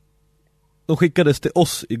skickades till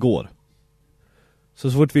oss igår.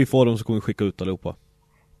 Så fort vi får dem så kommer vi skicka ut allihopa.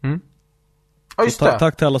 Ja, just det.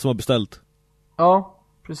 Tack till alla som har beställt. Ja,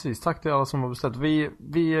 precis. Tack till alla som har beställt.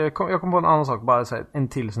 Jag kom på en annan sak, bara så här, en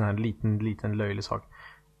till sån här liten löjlig sak.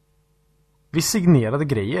 Vi signerade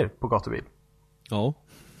grejer på Gatubil. Ja.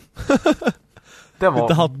 Det var...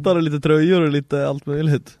 Lite hattar och lite tröjor och lite allt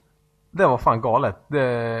möjligt. Det var fan galet.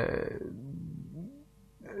 Det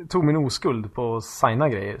tog min oskuld på att signa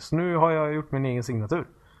grejer. Så nu har jag gjort min egen signatur.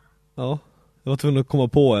 Ja, jag var tvungen att komma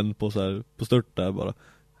på en på, så här, på stört där bara.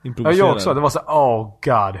 Ja, jag också. Det var så här, oh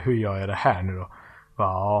god, hur gör jag det här nu då?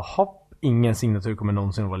 Hopp, ingen signatur kommer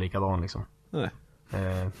någonsin att vara likadan liksom. Nej.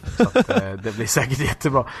 Så att, det blir säkert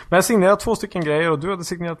jättebra. Men jag signerade 2 stycken grejer och du hade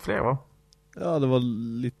signerat fler, va? Ja, det var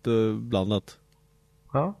lite blandat.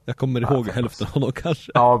 Ja. Jag kommer ihåg hälften av dem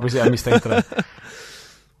kanske. Ja, precis. Jag misstänkte det.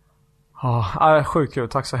 Sjukt kul.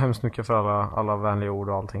 Tack så hemskt mycket för alla vänliga ord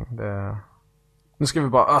och allting. Nu ska vi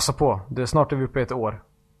bara ösa på. Snart är vi uppe i 1 år.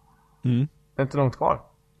 Det är inte långt kvar.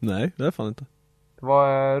 Nej, det är fan inte. Det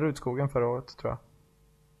var Rudskogen förra året, tror jag.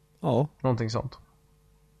 Ja. Någonting sånt.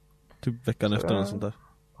 Typ veckan efter eller sånt där.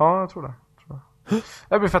 Ja, jag tror det.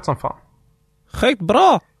 Det blir fett som fan. Sjukt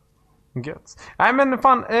bra! Gött. Nej men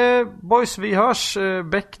fan, boys, vi hörs.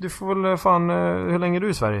 Beck, du får väl fan, hur länge är du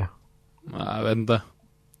i Sverige? Nej, jag vet inte.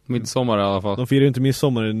 Midsommar i alla fall. De firar ju inte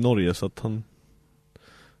midsommar i Norge, så att han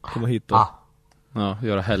kommer hit då. Ja,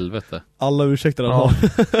 göra helvete. Alla ursäkter han har.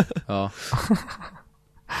 Ja.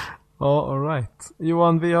 Ja, all right.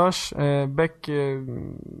 Johan, vi hörs. Beck,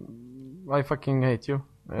 I fucking hate you.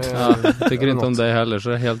 Jag tycker inte om dig heller, så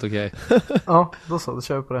det är helt okej. Ja, då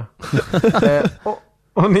kör vi på det.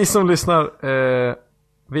 Och ni som lyssnar,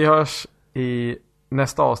 vi hörs i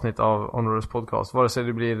nästa avsnitt av Honorous Podcast. Vare sig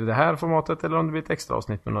det blir det här formatet eller om det blir ett extra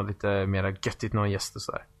avsnitt med något lite mer göttigt, någon gäst och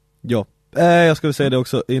sådär. Ja, jag skulle säga det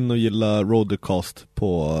också. In och gilla Rodercast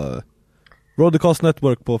på Rodercast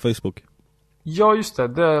Network på Facebook. Ja, just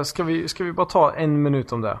det. Ska vi bara ta 1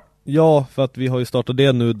 minut om det? Ja, för att vi har ju startat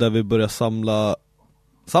det nu där vi börjar samla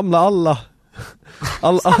alla.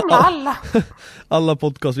 Alla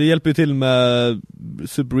podcast. Vi hjälper ju till med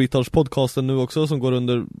Super Retards podcasten nu också, som går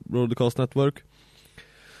under Rodercast Network.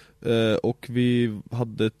 Och vi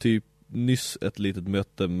hade typ nyss ett litet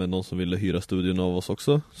möte med någon som ville hyra studion av oss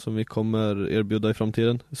också, som vi kommer erbjuda i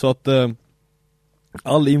framtiden. Så att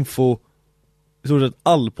all info, i stort sett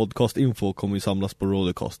all podcast-info kommer ju samlas på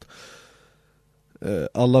Rodercast.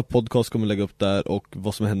 Alla podcast kommer lägga upp där, och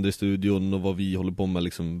vad som händer i studion och vad vi håller på med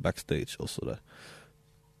liksom backstage och sådär.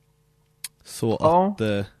 Så att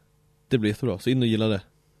det blir jättebra, så in och gilla det.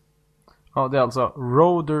 Ja, det är alltså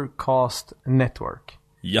Rodercast Network.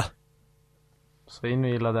 Ja. Så in och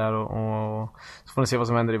gilla där och så får ni se vad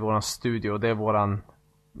som händer i våran studio. Det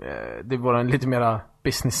är våran lite mera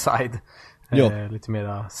business side. Lite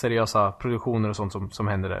mera seriösa produktioner och sånt som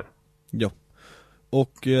händer där. Ja.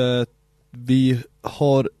 Och vi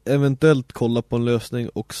har eventuellt kollat på en lösning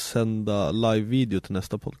och sända live-video till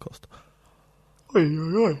nästa podcast.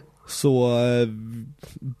 Oj. Så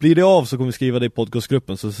blir det av så kommer vi skriva det i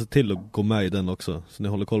podcastgruppen, så se till att gå med i den också, så ni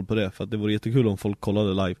håller koll på det, för att det vore jättekul om folk kollade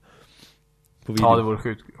live på video. Ja, det vore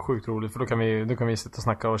sjukt roligt, för då kan vi sitta och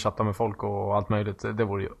snacka och chatta med folk och allt möjligt. Det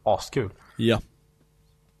vore ju askul. Ja.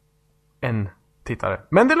 En tittare.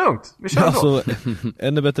 Men det är lugnt, vi kör då. Alltså,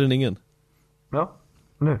 en är bättre än ingen. Ja,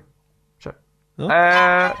 nu. Kör. Ja.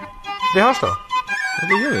 Vi hörs då. Ja,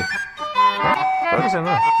 det gör vi. Ja, förr och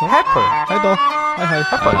senare. Hej på dig. Hej då. Hej.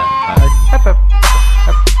 Hej på dig. Hej.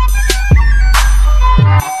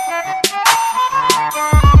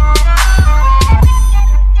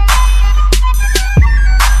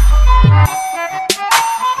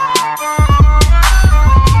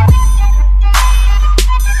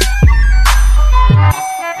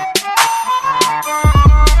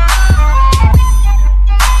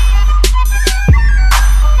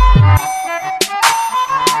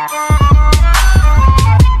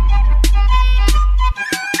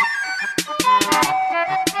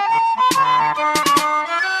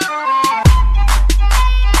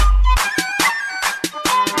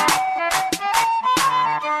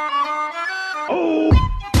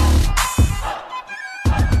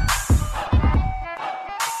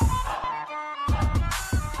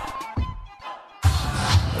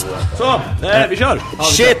 Så, vi kör!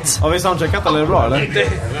 Shit! Har vi soundcheckat eller är det bra eller?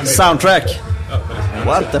 Soundtrack.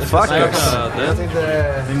 What the fuck? Jag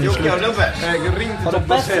tänkte... Har du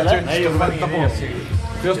bäst eller? Nej, jag väntar på oss.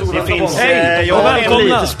 Det finns... Hej och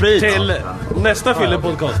välkomna till nästa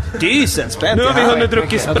fyllepodcast. 1000 spänn. Nu har vi hunnit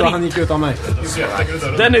druckit sprit. Jag tror han gick ut av mig.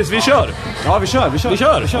 Dennis, vi kör! Ja, vi kör.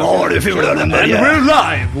 Ja, det fyller den And we're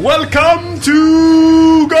live! Welcome to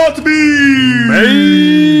Gottby!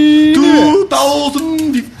 May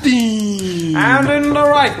 2015! And in the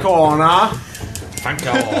right corner.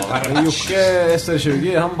 Jocke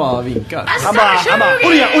SR20, han bara vinkar. Han bara,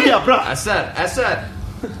 oja, bra. SR.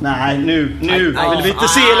 Nej, nu vill vi inte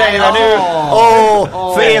se längre nu.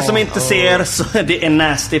 För er som inte ser så det är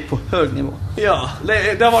nasty på hög nivå. Ja,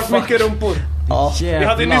 det har varit mycket rumpor. Ja. Vi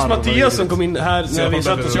hade nyss Mattias som kom in här när vi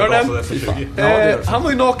satt och körde. Han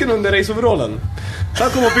var ju naken under raceoverallen. Så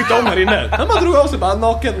han kom och bytte om här inne. Han bara drog av sig bara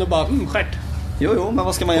naken och bara, stjärt. Jo, men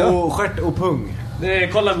vad ska man göra? Och stjärt och pung.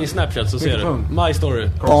 Kolla min Snapchat så ser du. My story.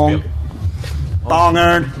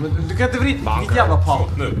 Bangern. Men du kan inte vrida ditt jävla pall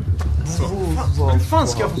nu. Vad fan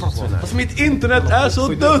ska jag få plats med det? Alltså mitt internet är så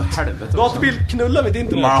dött. Gatubil knullar mitt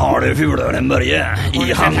internet. Man har det fulare börja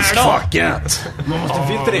i handskfacket. Man måste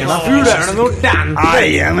filtrera fularen ordentligt.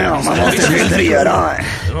 Jajamän, man måste filtrera.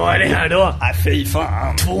 Vad är det här då? Nej, fy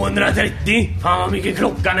fan. 230. Fan vad mycket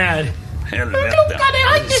klockan är. Helvete. Klockan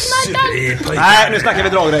är inte snart. Nej, nu snackar vi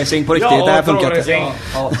dragracing på riktigt. Det här funkar inte.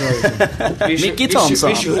 Mickey Thompson.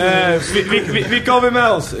 Vilka har vi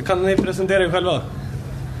med oss? Kan ni presentera er själva?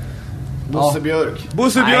 Bosse Björk.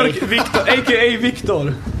 Bosse Björk, Victor, a.k.a.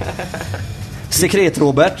 Victor. Sekret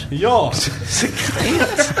Robert. Ja.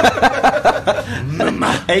 Sekret.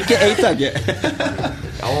 A.k.a. Tagge.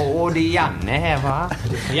 Ja, och det är Janne här va?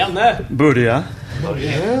 Janne. Börja.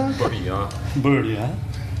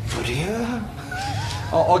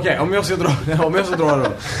 Ja, okej, om jag ska dra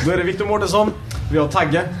då är det Victor Mårtensson. Vi har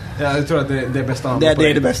Tagge. Jag tror att det är bästa namnet. Det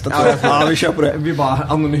är det bästa, tror jag. Ja, vi kör på det. Vi bara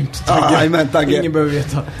anonymt Tagge. Men Tagge. Ingen behöver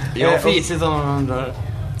veta. Jag har fisit om någon undrar.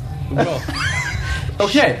 Bra.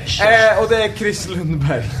 Okej, och det är Chris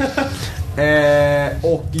Lundberg.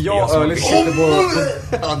 Och jag Ölis sitter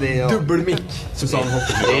på dubbelmick. Susanne Hopp.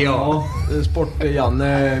 Det är jag. Sport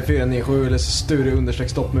Janne 497 eller Sture _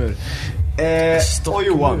 stoppmur. Och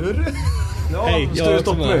Johan. Ja, hej, Sture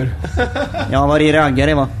stoppmur. Ja, var är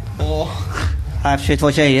raggare va? Här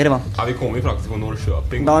 22 tjejer va? Ja, vi kommer ju faktiskt från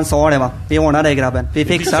Norrköping. Dan sa det va? Vi ordnar det grabben. Vi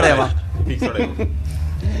fixar det va? Vi fixar det.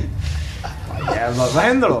 Jävlar, vad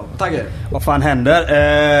händer då? Tagge? Vad fan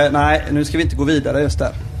händer? Nej, nu ska vi inte gå vidare just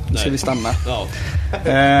där. Nu ska vi stanna. Ja.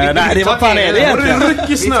 Nej, det vad fan är det egentligen? Det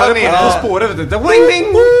rycker snöret på spåret, vet du.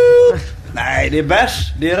 Nej, det är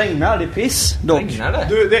bärs. Det regnar, det är piss dock. Regnar det?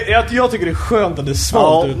 Du, jag tycker det är skönt att det är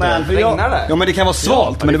svalt ute. Men Regnar det? Ja, men det kan vara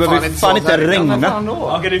svalt, men det behöver fan inte regna.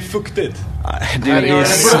 Okej, det är fuktigt. Det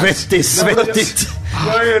är svettigt.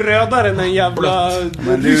 Jag är ju rödare än en jävla...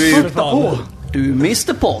 Men du är ju på. Du är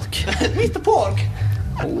Mr. Polk. Mr. Polk.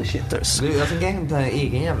 Holy shitters. Du, jag tänker hämta en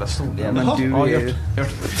egen jävla stol. Men du är ju... Jag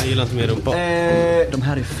gillar inte mer rumpa. De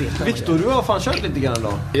här är feta. Victor, du har fan kört lite grann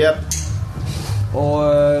då. Yep.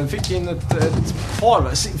 Och fick in ett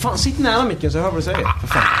par. Fan, sitt nära micken så jag hör vad du säger. För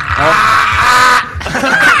fan. Ja.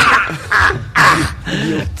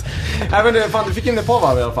 Även fan, du fick in ett par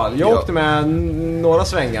varv i alla fall. Jag åkte med några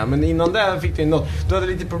svängar, men innan det fick du in något. Du hade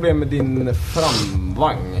lite problem med din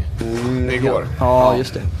framvagn. Igår. Ja,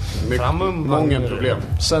 just det. Många problem.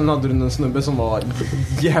 Sen hade du en snubbe som var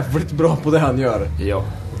jävligt bra på det han gör. Ja.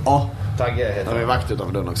 Ja. Tagge heter det. Vi har vakt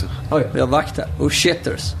utanför dörren också. Oj. Vi har vakt här. Och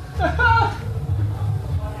shitters.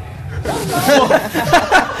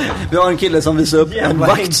 Vi har en kille som visar upp en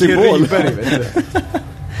vaktsymbol.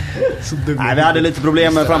 Nej, vi hade lite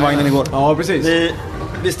problem med framvagnen igår. Ja, precis.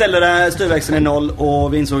 Vi ställde styrväxeln i 0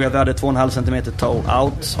 och vi insåg att vi hade 2,5 cm toe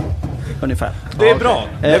out. Ungefär. Det är bra.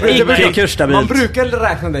 Icke kurstabilt. Man brukar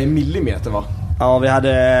räkna det i millimeter, va? Ja, vi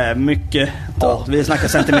hade mycket. Vi snackar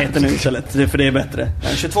centimeter nu istället, för det är bättre.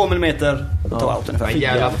 22 mm toe out ungefär. Men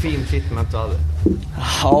jävla fin fitment du hade.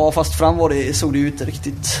 Ja, fast fram var det, såg det ju inte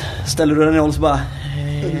riktigt. Ställer du den i 0 så bara...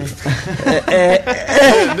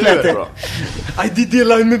 Du är det bra. I did the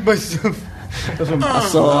alignment myself.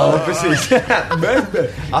 Alltså, ja, precis.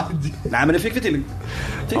 Nej, men det fick vi till.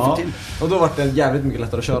 Och då var det jävligt mycket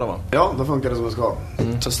lättare att köra, va? Ja, då funkar det som det ska.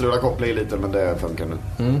 Så strula kopplingen lite, men det funkar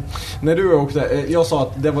nu. När du åkte, jag sa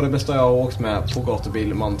att det var det bästa jag har åkt med på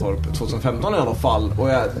gatubil Mantorp 2015 i alla fall. Och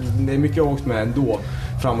det är mycket jag har åkt med ändå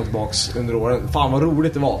fram och tillbaks under åren. Fan vad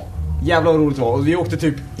roligt det var. Jävlar vad roligt det var. Och vi åkte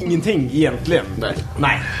typ ingenting egentligen.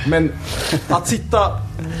 Nej. Men att sitta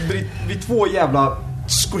vid två jävla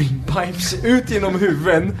screenpipes ut genom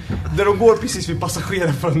huven där de går precis vid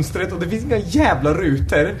passagerarfönstret och det finns inga jävla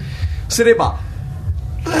rutor, så det är bara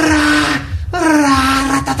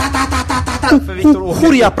för Victor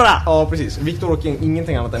åker. Ja, precis. Victor åker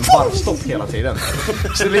ingenting annat än varvstopp hela tiden.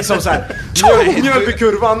 Så det är liksom så här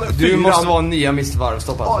Mjölbykurvan. Du måste vara nya Mr.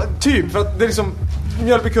 Varvstopp alltså. Ja, typ, för att det är liksom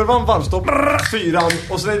Mjölbykurvan, varvstopp, 4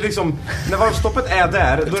 och så är det liksom, när varvstoppet är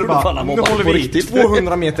där, då är det bara, nu håller vi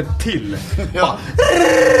 200 meter till. Ja.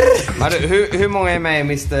 Hur många är med i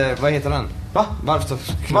Mr. Vad heter den? Va?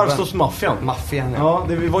 Varvstoppsmaffian. Maffian, ja.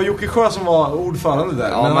 Det var Jocke Sjö som var ordförande där.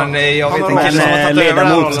 Ja, men jag vet inte som har tagit över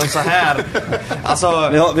den rollen så här. Alltså,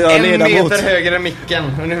 vi har en meter högre än micken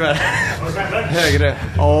ungefär. Högre.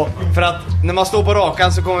 Ja, för att när man står på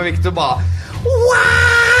rakan så kommer Victor bara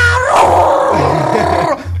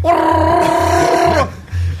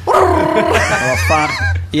vad fan.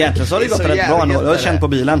 Egentligen så har det gått rätt bra ändå. Jag har känt på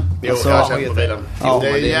bilen. Jo, jag har känt på bilen. Det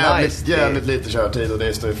är jävligt lite körtid och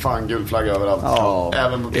det står fan gul flagga överallt. Ja.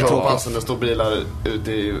 Även på provpassen det står bilar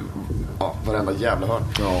ute i varenda jävla hörn.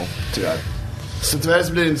 Ja, tyvärr. Så tyvärr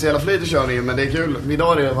så blir det inte så jävla flyt i körningen, men det är kul. Idag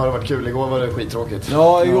har det varit kul, igår var det skittråkigt.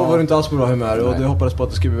 Ja, igår var det inte alls på bra humör och det hoppades på att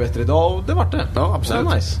det skulle bli bättre idag och det var det. Ja, absolut.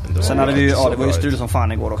 Det nice. Sen hade vi ju, det var ju strul som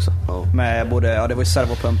fan igår också. Med både, det var ju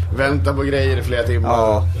servopump. Vänta på grejer i flera timmar.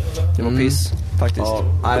 Ja, det var piss faktiskt. Ja,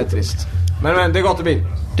 det är trist. Men det är gatubil.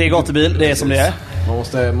 Det är gatubil, det är som det är.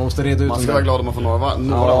 Man måste reda ut. Man ska vara glad om man får några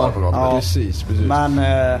var på gatan. Ja, precis. Men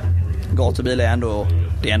gatubil är ändå,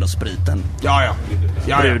 det är ändå spriten. Ja.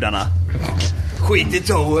 Brudarna. skit i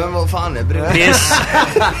toen, vad fan är brud?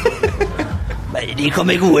 Nej, det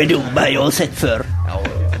kommer gå i Dubai, jag har sett för. Ja,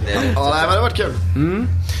 nej, men det har varit kul.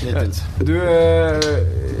 Du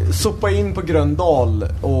soppade in på Gröndal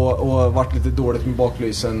och varit lite dåligt med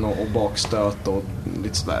baklysen och bakstöt och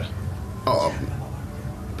lite sådär. Ja,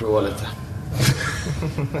 prova lite.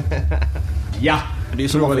 Ja, det är ju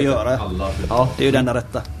så man får göra. Ja, det är ju den där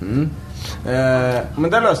rätta.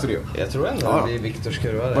 Men det löste du ju. Jag tror ändå det är Viktors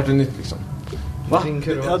kurva. Vart är nytt liksom? Va?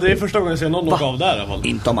 Ja, det är första gången jag ser någon åka av där i alla fall.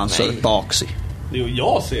 Inte om man ser bak sig. Jo,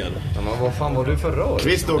 jag ser det. Ja, men vad fan var du förra året?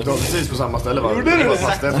 Kvist åkte precis på samma ställe, va? Gjorde du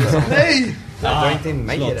det? Nej! Du har inte in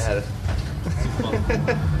mig i det här.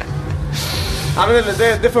 Ja, men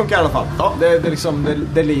det funkar i alla fall. Ja, det liksom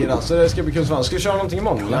det lirar, så det ska bli kul. Ska vi köra någonting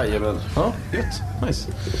imorgon? Jajamän. Ja, gött. Nice.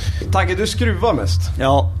 Tagge, du skruvar mest.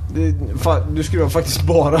 Ja. Du skruvar faktiskt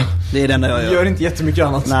bara. Det är den jag gör. Gör inte jättemycket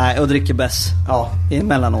annat. Nej, och dricker bärs. Ja.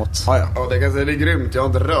 Emellanåt. Ja. Ja, det kan säga det är grymt. Jag har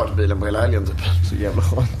inte rört bilen på hela helgen typ. Så jävla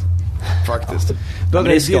skönt. Faktiskt. Du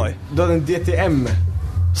hade en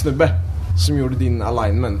DTM-snubbe som gjorde din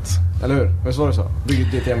alignment. Eller hur? Men så var det så?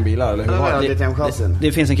 Byggde DTM-bilar, eller hur var det?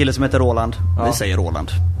 Det finns en kille som heter Roland. Ja. Vi säger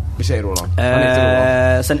Roland. Han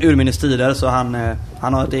heter Roland. Sen urminnes tider så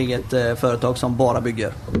han har ett eget företag som bara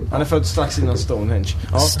bygger. Han är född strax innan Stonehenge.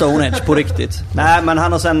 Ja. Stonehenge på riktigt. Nej, men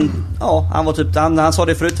han har sen, han var typ, han sa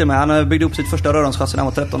det förut till mig. Han byggde upp sitt första rörhanschassi när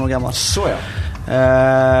han var 13 år gammal. Så ja.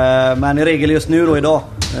 Men i regel just nu då idag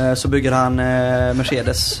så bygger han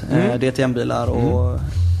Mercedes DTM-bilar och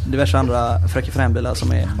diverse andra fräckefränbilar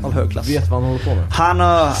som är av hög klass. Vet vad han håller på med.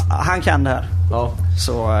 Han kan det här. Ja.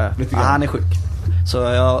 Så han är sjuk. Så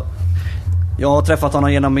jag har träffat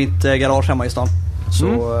honom genom mitt garage hemma i stan. Så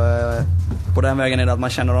på den vägen är det att man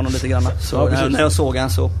känner honom lite grann. Så när jag såg han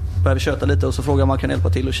så började vi köta lite och så frågade man kan hjälpa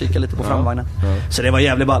till och kika lite på framvagnen. Så det var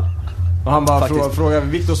jävligt ball. Och han bara frågade,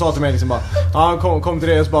 Victor sa till mig liksom bara, han kom till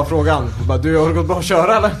det och så bara frågade han, bara, du har det gått bra att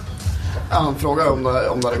köra eller? Ja, han frågade om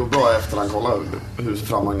det hade gått bra efter han kollade hur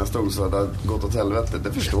framvagnen stod, så det hade gått åt helvete,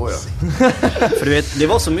 det förstår jag. För du vet, det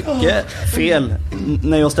var så mycket fel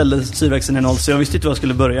när jag ställde styrväxeln i 0 så jag visste inte var jag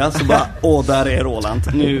skulle börja. Så bara, där är Roland.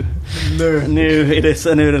 Nu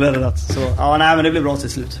är det räddat. Så nej, men det blir bra till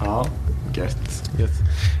slut. Ja, gött.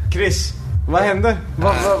 Chris, vad hände?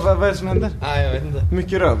 Vad är det som händer? Nej, jag vet inte.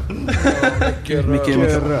 Mycket röv. Mycket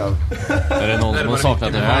röv. Är det någon som har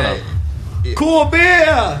saknat det här då? KB!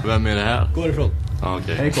 Vem är det här? Går ifrån.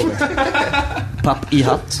 Okej. Hej KB. Papp i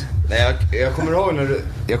hatt. Nej, jag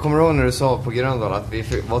kommer ihåg när du sa på Gröndal att vi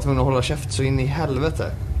var tvungna att hålla käft så in i helvete.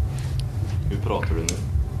 Hur pratar du nu?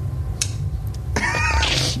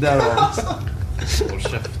 Där var Håll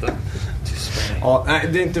käften. Ja, nej,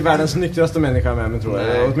 det är inte världens nyktraste människa med mig, tror jag.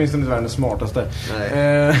 Nej. Åtminstone inte världens smartaste.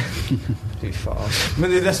 Nej. Fy fan.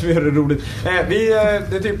 Men det är det som gör det roligt. Det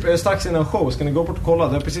är typ strax innan show. Ska ni gå bort och kolla?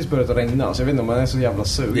 Det har precis börjat regna. Så jag vet inte om man är så jävla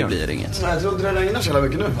sugen. Det blir inget. Nej, jag tror inte det regnar så jävla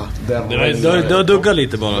mycket nu, va? Det har duggat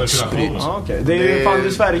lite bara. Ja, okej. Det är ju fan det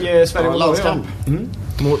är Sverige mot landskamp.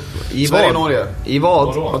 I Sverige Norge. I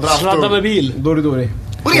vad? Sladda med bil. Dori.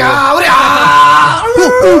 Vad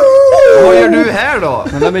gör du här då?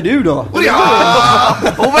 Men vem är du då?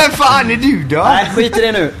 Och vem fan är du då? Nej, skit i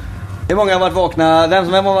det nu. Hur många har varit vakna?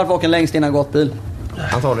 Vem har varit vaken längst innan gått bil?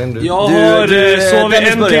 Antagligen du. Jag har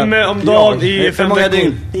sovit en timme om dagen i 5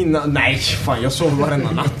 veckor. Nej, fan jag sover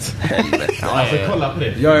varenda natt. Helvete. Ja, kolla på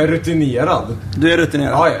det. Jag är rutinerad. Du är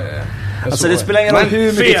rutinerad? Ja. Alltså det spelar ingen roll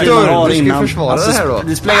hur mycket tid man har innan. Du ska försvara det här då.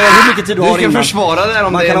 Det spelar ingen roll hur mycket tid du har innan. Du ska försvara det här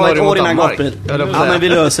om man det kan är ha ett år innan gottbil. Ja, men vi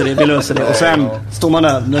löser det. Och sen står man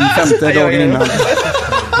där den 5:e dagen innan.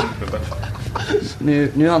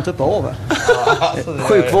 Nu är han tuppa av.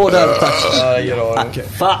 Sjukvård där, tack.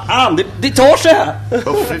 Fan, det tar sig här.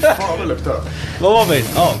 Fy fan vad luktar. Vad var vi?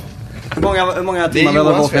 Ja. Hur många timmar vi har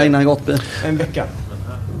vaknat innan gottbil? En vecka.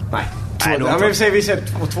 Nej. Vi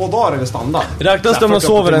säger 2 dagar är det standard. Räknas det om man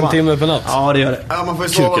sover en timme per natt? Ja, det gör det. Ja, man får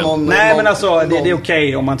ju sova någon. Nej, men alltså det är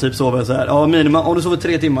okej om man typ sover så här. Ja, minimum om du sover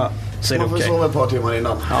 3 timmar så är det man får okej. sova ett par timmar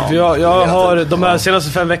innan. Ja. För jag har de här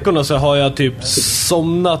senaste 5 veckorna så har jag typ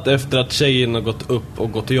somnat efter att tjejen har gått upp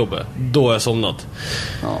och gått till jobbet. Då har jag somnat.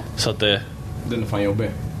 Ja. Så att det... Den är fan jobbig.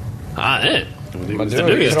 Nej. Men du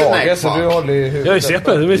är ju krage så du håller i huvudet. Jag är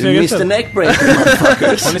CP, du vet Mr. Neckbreaker,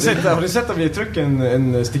 motherfuckers. Har ni sett att vi trycker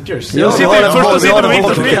en stickers? Jag ser första sidan av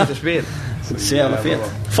Viktors bil. Så jävla fet.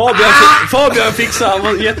 Fabian fixade, han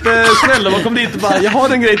var jättesnäll och man kom dit och bara, jag har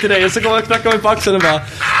en grej till dig. Och så kom jag och knackade mig på axeln och bara,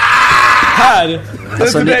 här!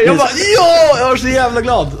 Alltså, jag bara, ja! Jag var så jävla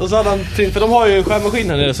glad. Och så hade han, för de har ju en skärmaskin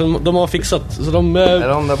här nere så de har fixat. Så de, är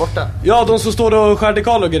de där borta? Ja, de som står och skär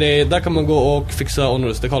dekaler och grejer, där kan man gå och fixa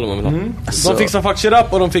honorsdekaler om man vill ha. De fixar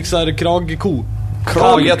fackshirap och de fixar kragko.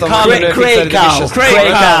 Kraget de Mr.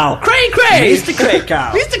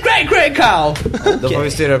 Craycow. Då får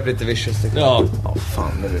vi styra upp lite vicious. Ja.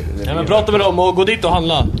 Fan, Ja, men prata med dem och gå dit och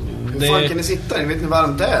handla. Hur fan kan ni sitta? Ni vet inte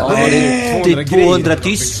varmt det är. Ja, det är 200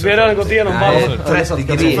 tyss. Vi har redan gått igenom varför. 30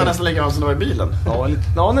 grejer. Jag får nästan lägga av som det var i bilen.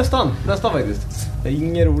 Ja, nästan faktiskt. Det är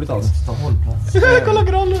inget roligt alls. Ta hållplats. Kolla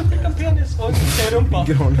Granlund skickar penis och tjej rumpa.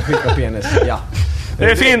 Granlund skickar penis, ja.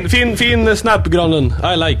 Det är fin snap Granlund.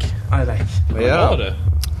 I like. Vad gör han?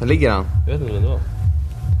 Var ligger han? Jag vet inte vad det var.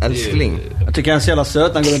 Älskling. Jag tycker han är så jävla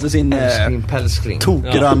söt. Han går runt i sin pälskling.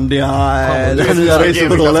 tokrandiga nya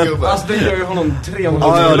racerkontrollen. Alltså det gör ju honom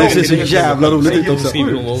 300 Ja, det ser så jävla roligt ut också. Det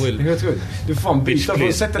är helt sjukt. Du får fan byta för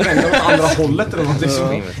att sätta den åt andra hållet eller någonting.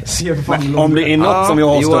 Ser om det är något som jag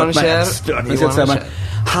har stört med.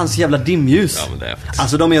 Hans jävla dimljus.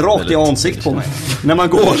 Alltså de är rakt i ansikt på mig. När man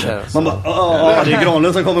går. Man bara, det är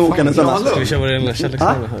Granlund som kommer åkande sen. Ska vi köra vår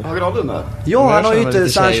kärleksnamn här? Har Granlund där? Ja, han har ju inte,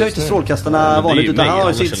 han kör inte strålkastarna vanligt utan han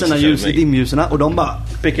har ju sina ljus i dimljuserna och de bara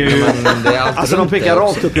pickar ju. Alltså de pickar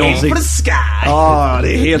rakt upp i ansikt. Ja,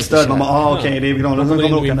 det är helt stört. Man bara, okej, det är Granlund som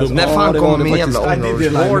kommer åkande. När fan kommer min jävla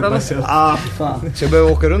områdsvård? Fan. Så jag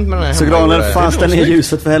behöver åka runt med den här. Så Granlund, fan ställ ner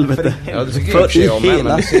ljuset för helvete. Ja, det tycker jag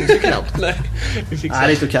men det syns ju knappt. Nej, det är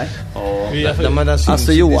inte okej.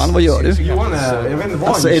 Alltså Johan, vad gör du? Johan är, jag vet inte vad.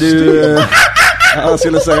 Alltså är du... Jag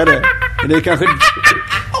skulle säga det. Men det är kanske...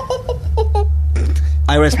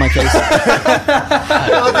 I rest my case.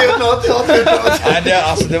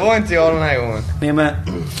 Alltså det var inte jag den här gången. Nej, men...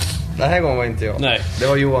 Den här gången var inte jag. Nej. Det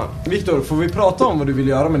var Johan. Viktor, får vi prata om vad du vill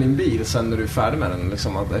göra med din bil sen när du är färdig med den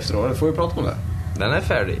liksom, efter året? Får vi prata om det? Den är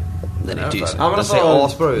färdig. Den är tysig. Ja, men det ser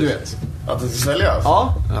asbra ut. Du vet. Att det ska säljas?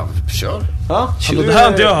 Ja. Kör. Ja. Det här har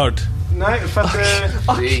inte jag hört. Nej, för att...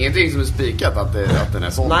 det är ingenting som är spikat att den är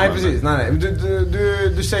sån. Nej, precis. Nej.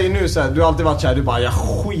 Du säger nu så här, du har alltid varit så här, du bara, jag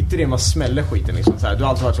skiter i, man smäller skiten liksom så här. Du har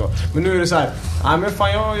alltid varit så. Men nu är det så här, nej men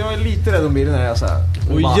fan jag är lite rädd om bilen när jag så här.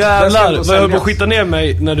 Och jävlar, vad jag höll på att skita ner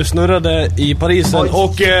mig när du snurrade i Parisen.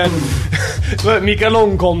 Och Mikael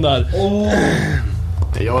Long kom där.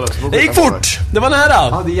 Det gick fort! Det var nära!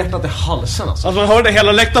 Ja, det är hjärtat i halsen alltså. Man hörde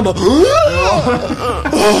hela läktaren bara...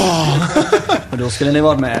 Och då skulle ni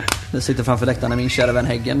vara med. Det sitter framför läktaren min kära vän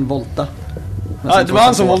Häggen, Volta. Ja, det var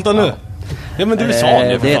han som voltade nu. Ja, men du sa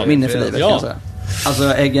det. Det är ett minne för livet, kan jag säga. Alltså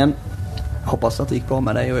Häggen, hoppas att det gick bra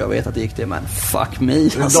med dig och jag vet att det gick det, men fuck me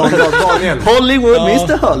alltså. Daniel Hollywood,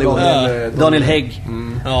 Mr. Hollywood. Daniel Hägg.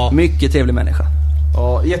 Mycket trevlig människa.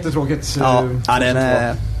 Ja, jättetråkigt.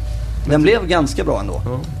 Den blev ganska bra ändå.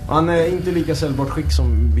 Han är inte lika säljbart skick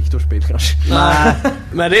som Viktors bil kanske. Nej.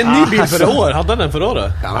 Men det är en ny bil för år. Hade han den för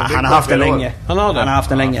året? Han har haft den länge. Han har haft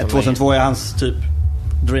den länge. 2002 är hans typ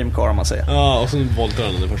dream car om man säger. Ja, och sen voltar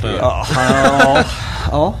han det första.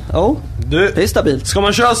 Det är stabilt. Ska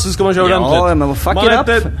man köra så ska man köra ordentligt. Ja, men vad fuck man it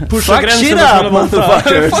inte up. pusha gränsen up,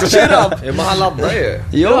 motherfucker. Fuck shit up. Ja, men han laddar ju.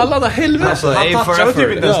 Jo, han laddar helvete. Alltså, han touchade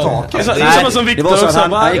typ inte ens taket. Det är samma som Victor också.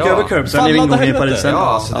 Han gick över curb, sen blev ingång i Parisen. Ja,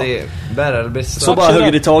 alltså det är bättre bäst. Så bara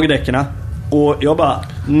hugger det tag i däckerna. Och jag bara,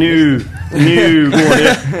 nu går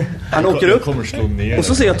det. Han åker upp. Och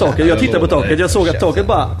så ser jag taket, jag tittar på taket. Jag såg att taket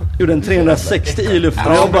bara gjorde en 360 i luften.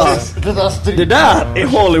 Och jag bara, det där är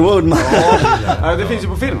Hollywood, man. Ja, det finns ju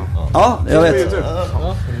på film. Ja, jag vet.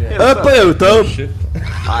 Upp på YouTube.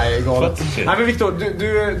 Nej, galet. Nej, men Victor,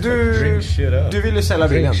 du vill ju sälja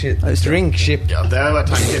bilen. Drink ship. Ja, det har varit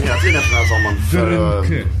tanken hela tiden efter den här sommaren. För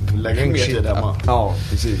att lägga mer tid hemma. Ja,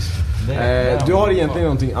 precis. Du har egentligen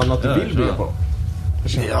någonting annat du vill bygga på?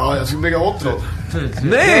 Ja, jag ska bygga hot rod.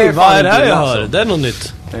 Nej, vad är det här jag hör? Det är något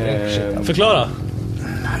nytt. Förklara.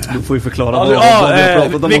 Du får ju förklara vad vi har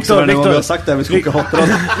pratat om också. Vi har sagt det, vi ska åka hot rod.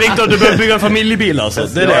 Victor, du behöver bygga en familjebil alltså.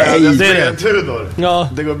 Det är det. Jag ska bygga en Tudor. Ja.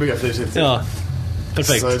 Det går att bygga 4-sits. Ja.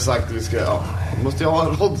 Perfekt. Så exakt, vi ska, måste jag ha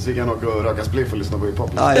en rodd så vi kan åka och röka spliff och lyssna på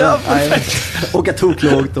hiphop. Ja, perfekt. Åka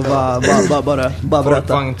toklågt och bara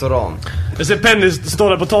berätta. Jag ser Penny stå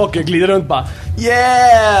där på taket och glider runt bara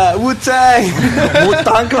yeah, Wu-Tang!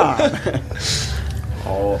 Wu-Tang Clan!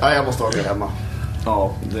 Ja, jag måste ha det hemma.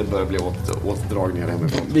 Ja, det börjar bli åtdragningar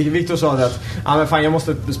hemifrån. Victor sa det att men fan, jag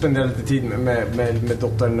måste spendera lite tid med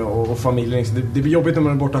dottern och familjen liksom. Det blir jobbigt när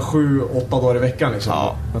man är borta 7-8 dagar i veckan liksom.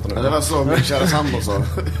 Ja, det var så min kära sambo sa.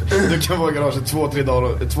 Du kan vara i garaget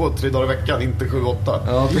 2-3 dagar i veckan, inte 7-8.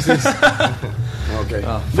 Ja, precis. Okay.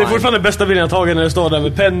 Det är fortfarande bästa bilen jag tagit när jag står där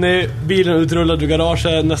med Penny, bilen utrullad ur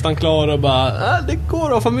garaget, nästan klar och bara, det går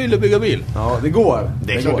att ha familj och bygga bil. Ja, det går.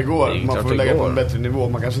 Det är klart det går. Man får lägga på en bättre nivå.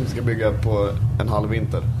 Man kanske inte ska bygga på en halv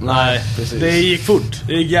vinter. Nej, precis. Det gick fort.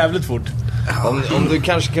 Det gick jävligt fort. Om du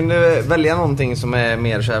kanske kunde välja någonting som är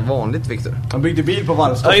mer så här vanligt, Victor. Han byggde bil på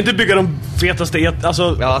varvstopp. Ja, inte bygga de fetaste det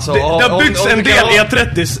har byggts en del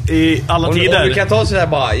E30s i alla tider. Om du kan ta så här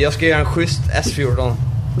bara, jag ska göra en schysst S14.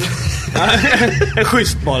 En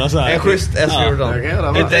schysst bara så här. En schysst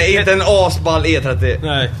S14. Inte en asball E30.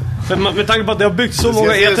 Nej. För med tanke på att det har byggts så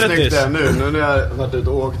många E30s. Nu när jag varit ute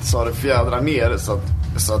och åkt så har det fjädrar ner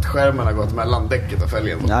så att skärmen har gått mellan däcket och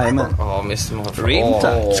fälgen. Jajamän. Ja,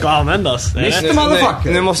 Mr. Ska användas. Mr.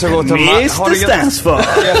 Motherfucker. Nu måste jag gå till Mr. stands för.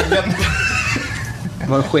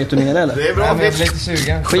 Var sket du ner eller? Det är bra. Jag blir lite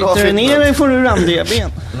sugen. Skiter du ner dig får du randiga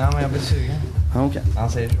ben. Nej, men jag blir sugen. Okej. Han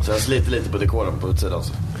säger så. Jag sliter lite på dekoren på utsidan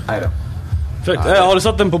så. Nej då. Har du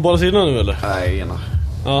satt den på båda sidorna nu eller? Nej, ena.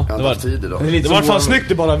 Ja, det var tid idag. Det var fan snyggt,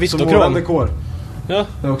 det bara vitt och krom. Dekor. Ja.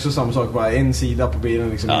 Det är också samma sak, bara en sida på bilen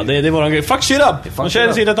liksom. Ja, det är våran grej. Fuck shit up! Man kör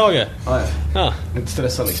en sida taget. Ja. Inte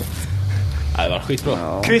stressa liksom. Nej, det var skitbra.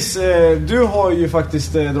 Ja. Chris, du har ju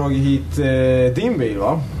faktiskt dragit hit din bil,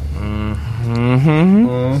 va?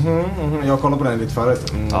 Jag kollade på den lite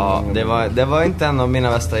förut. Ja, det var inte en av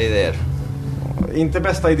mina bästa idéer. Inte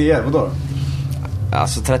bästa idéer, vadå?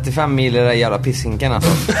 Alltså 35 mil är det jävla pissinken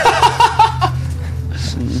alltså.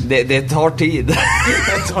 Det tar tid.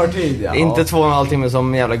 Det tar tid, ja. Inte 2,5 timmar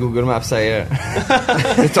som jävla Google Maps säger.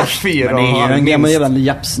 Det tar 4. Men det är ju en gammal jävla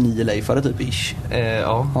Japs 9-lejfare typ ish.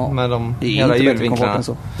 Ja, med de jävla ljudvinklarna.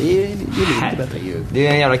 Det är inte bättre. Det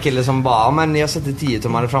är en jävla kille som bara, men jag sätter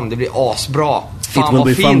 10-tummare fram, det blir asbra. Fan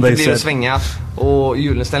vad fint det blir att svänga. Och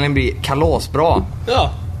hjulinställningen blir kalasbra.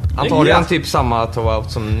 Ja. Antagligen typ samma tow-out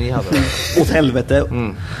som ni hade. Åt helvete.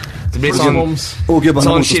 Det blir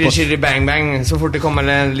sån chiri bang bang. Så fort det kommer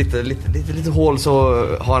en lite hål så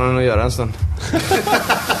har han att göra en stund.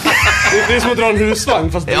 Det är som att dra en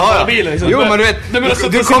husvagn fast på bilen liksom. Jo men du vet,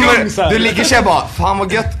 du ligger så här bara, fan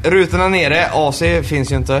vad gött, rutorna nere, AC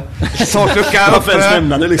finns ju inte, taklucka uppe,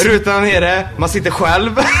 rutorna nere, man sitter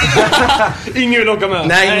själv. Ingen vill åka med.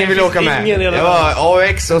 Nej, ingen vill åka med. Jag var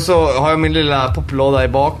AX och så har jag min lilla poplåda i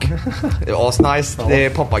bak. Asnice, det är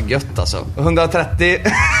poppa gött alltså. 130.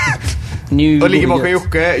 Och ligger bakom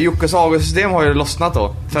Jocke. Jockes avgassystem har ju lossnat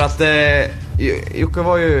då. För att Jocke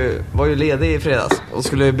var ju ledig i fredags och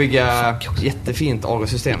skulle bygga jättefint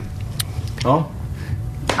avgassystem. Ja.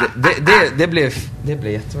 Det blev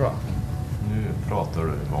jättebra. Nu pratar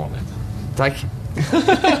du vanligt. Tack.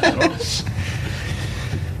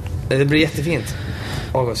 Det blir jättefint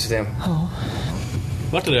avgassystem. Ja.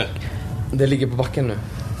 Vart är det? Det ligger på backen nu.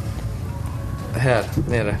 Här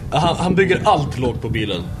nere. Han bygger allt lågt på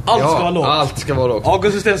bilen. Allt ska vara lågt. Allt ska vara lågt.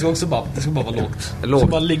 Avgassystem ska också bara vara lågt.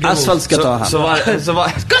 Bara ligga asfalt ska ta hand. Så var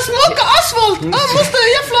ska smaka asfalt. Han måste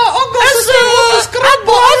jävla avgassystem och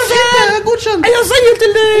skrabba allt godkänt. Jag säger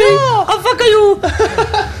till dig. Han fuckar ju.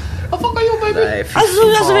 baby. Nej, alltså,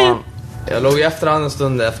 jag låg i efterhand en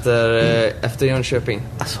stund efter Jönköping.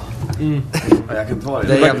 Alltså. Jag kan ta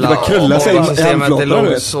det jävla avgassystemet, det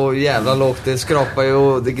låg så jävla lågt. Det skrapar ju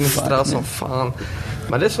och det gnistrar som fan.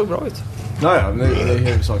 Men det såg bra ut. Ja, det är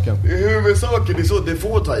huvudsaken. Huvudsaken är så det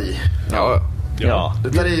får ta i. Ja.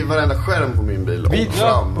 Det tar i varenda skärm på min bil.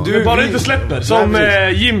 Du bara inte släpper, som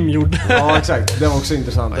Jim gjorde. Ja, exakt. Det var också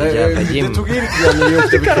intressant. Det tog in när vi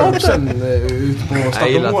åkte vid Krosen ut på start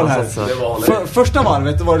och mål här. Första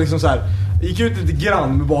varvet det var liksom så här. Gick ut lite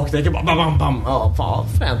grann med bakdäcken, bara bam bam. Ja, fan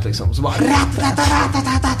fränt liksom. Så bara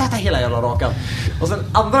hela jävla rakan. Och sen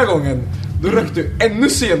andra gången då rökte du ännu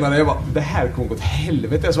senare. Jag bara, det här kommer gå till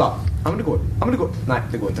helvete. Jag så bara, ja men det går. Nej,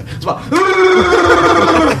 det går inte. Så bara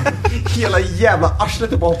hela jävla arslet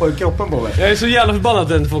bara hoppar ur kroppen på mig. Jag är så jävla förbannad att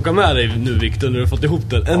jag inte får åka med dig nu, Victor, när du har fått ihop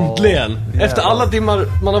den. Äntligen. Efter alla timmar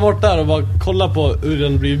man har varit där och bara kollat på hur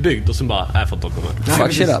den blir byggd och sen bara, jag får inte åka med.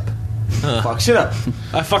 Fuck shit up. Fuck shit up.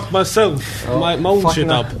 I fucked myself. My own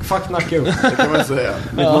shit up. Fuck nack you. Det kan man säga.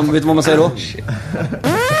 Vet du vad man säger då?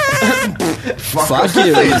 Fuck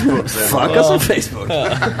you. Fuck us on Facebook.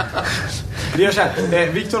 Vi gör så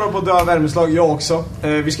här. Victor har på döda värmeslag, jag också.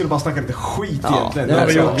 Vi skulle bara snacka lite skit egentligen.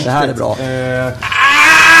 Det här är bra.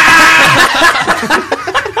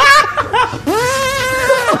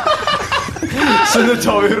 Så nu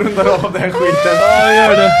tar vi och rundar av den skiten. Ja, gör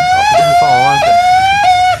det.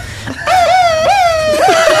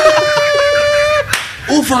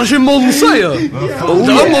 Fan, kör Monza ju!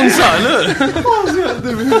 Det var Monza, eller?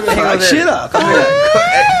 Fuck shit up!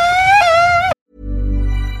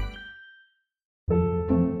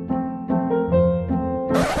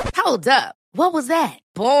 Hold up. What was that?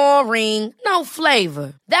 Boring. No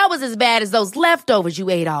flavor. That was as bad as those leftovers you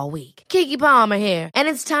ate all week. Keke Palmer here, and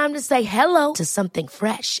it's time to say hello to something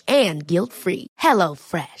fresh and guilt-free. Hello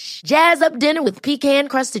Fresh. Jazz up dinner with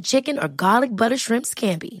pecan-crusted chicken or garlic butter shrimp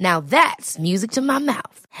scampi. Now that's music to my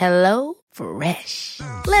mouth. Hello Fresh.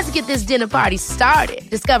 Let's get this dinner party started.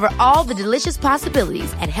 Discover all the delicious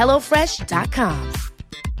possibilities at hellofresh.com.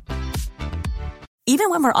 Even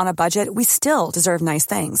when we're on a budget, we still deserve nice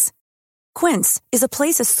things. Quince is a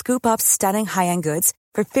place to scoop up stunning high-end goods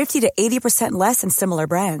for 50 to 80% less than similar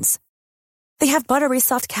brands. They have buttery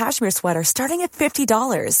soft cashmere sweaters starting at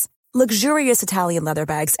 $50, luxurious Italian leather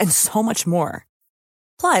bags, and so much more.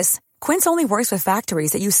 Plus, Quince only works with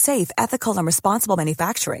factories that use safe, ethical, and responsible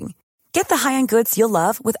manufacturing. Get the high-end goods you'll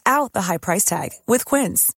love without the high price tag with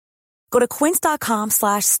Quince. Go to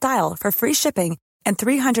quince.com/style for free shipping and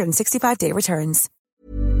 365-day returns.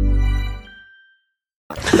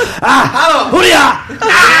 Hurra!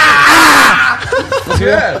 Vad ska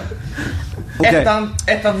vi göra?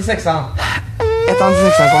 Ettan till sexan. Kom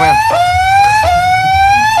igen.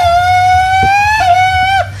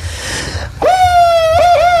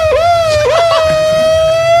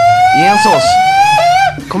 Ge en sås.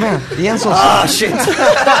 Kom igen, ge en sås. Shit.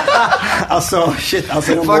 Alltså,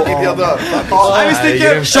 fuck it, jag dör. Nej, vi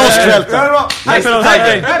sticker. Kioskfälten. Nej,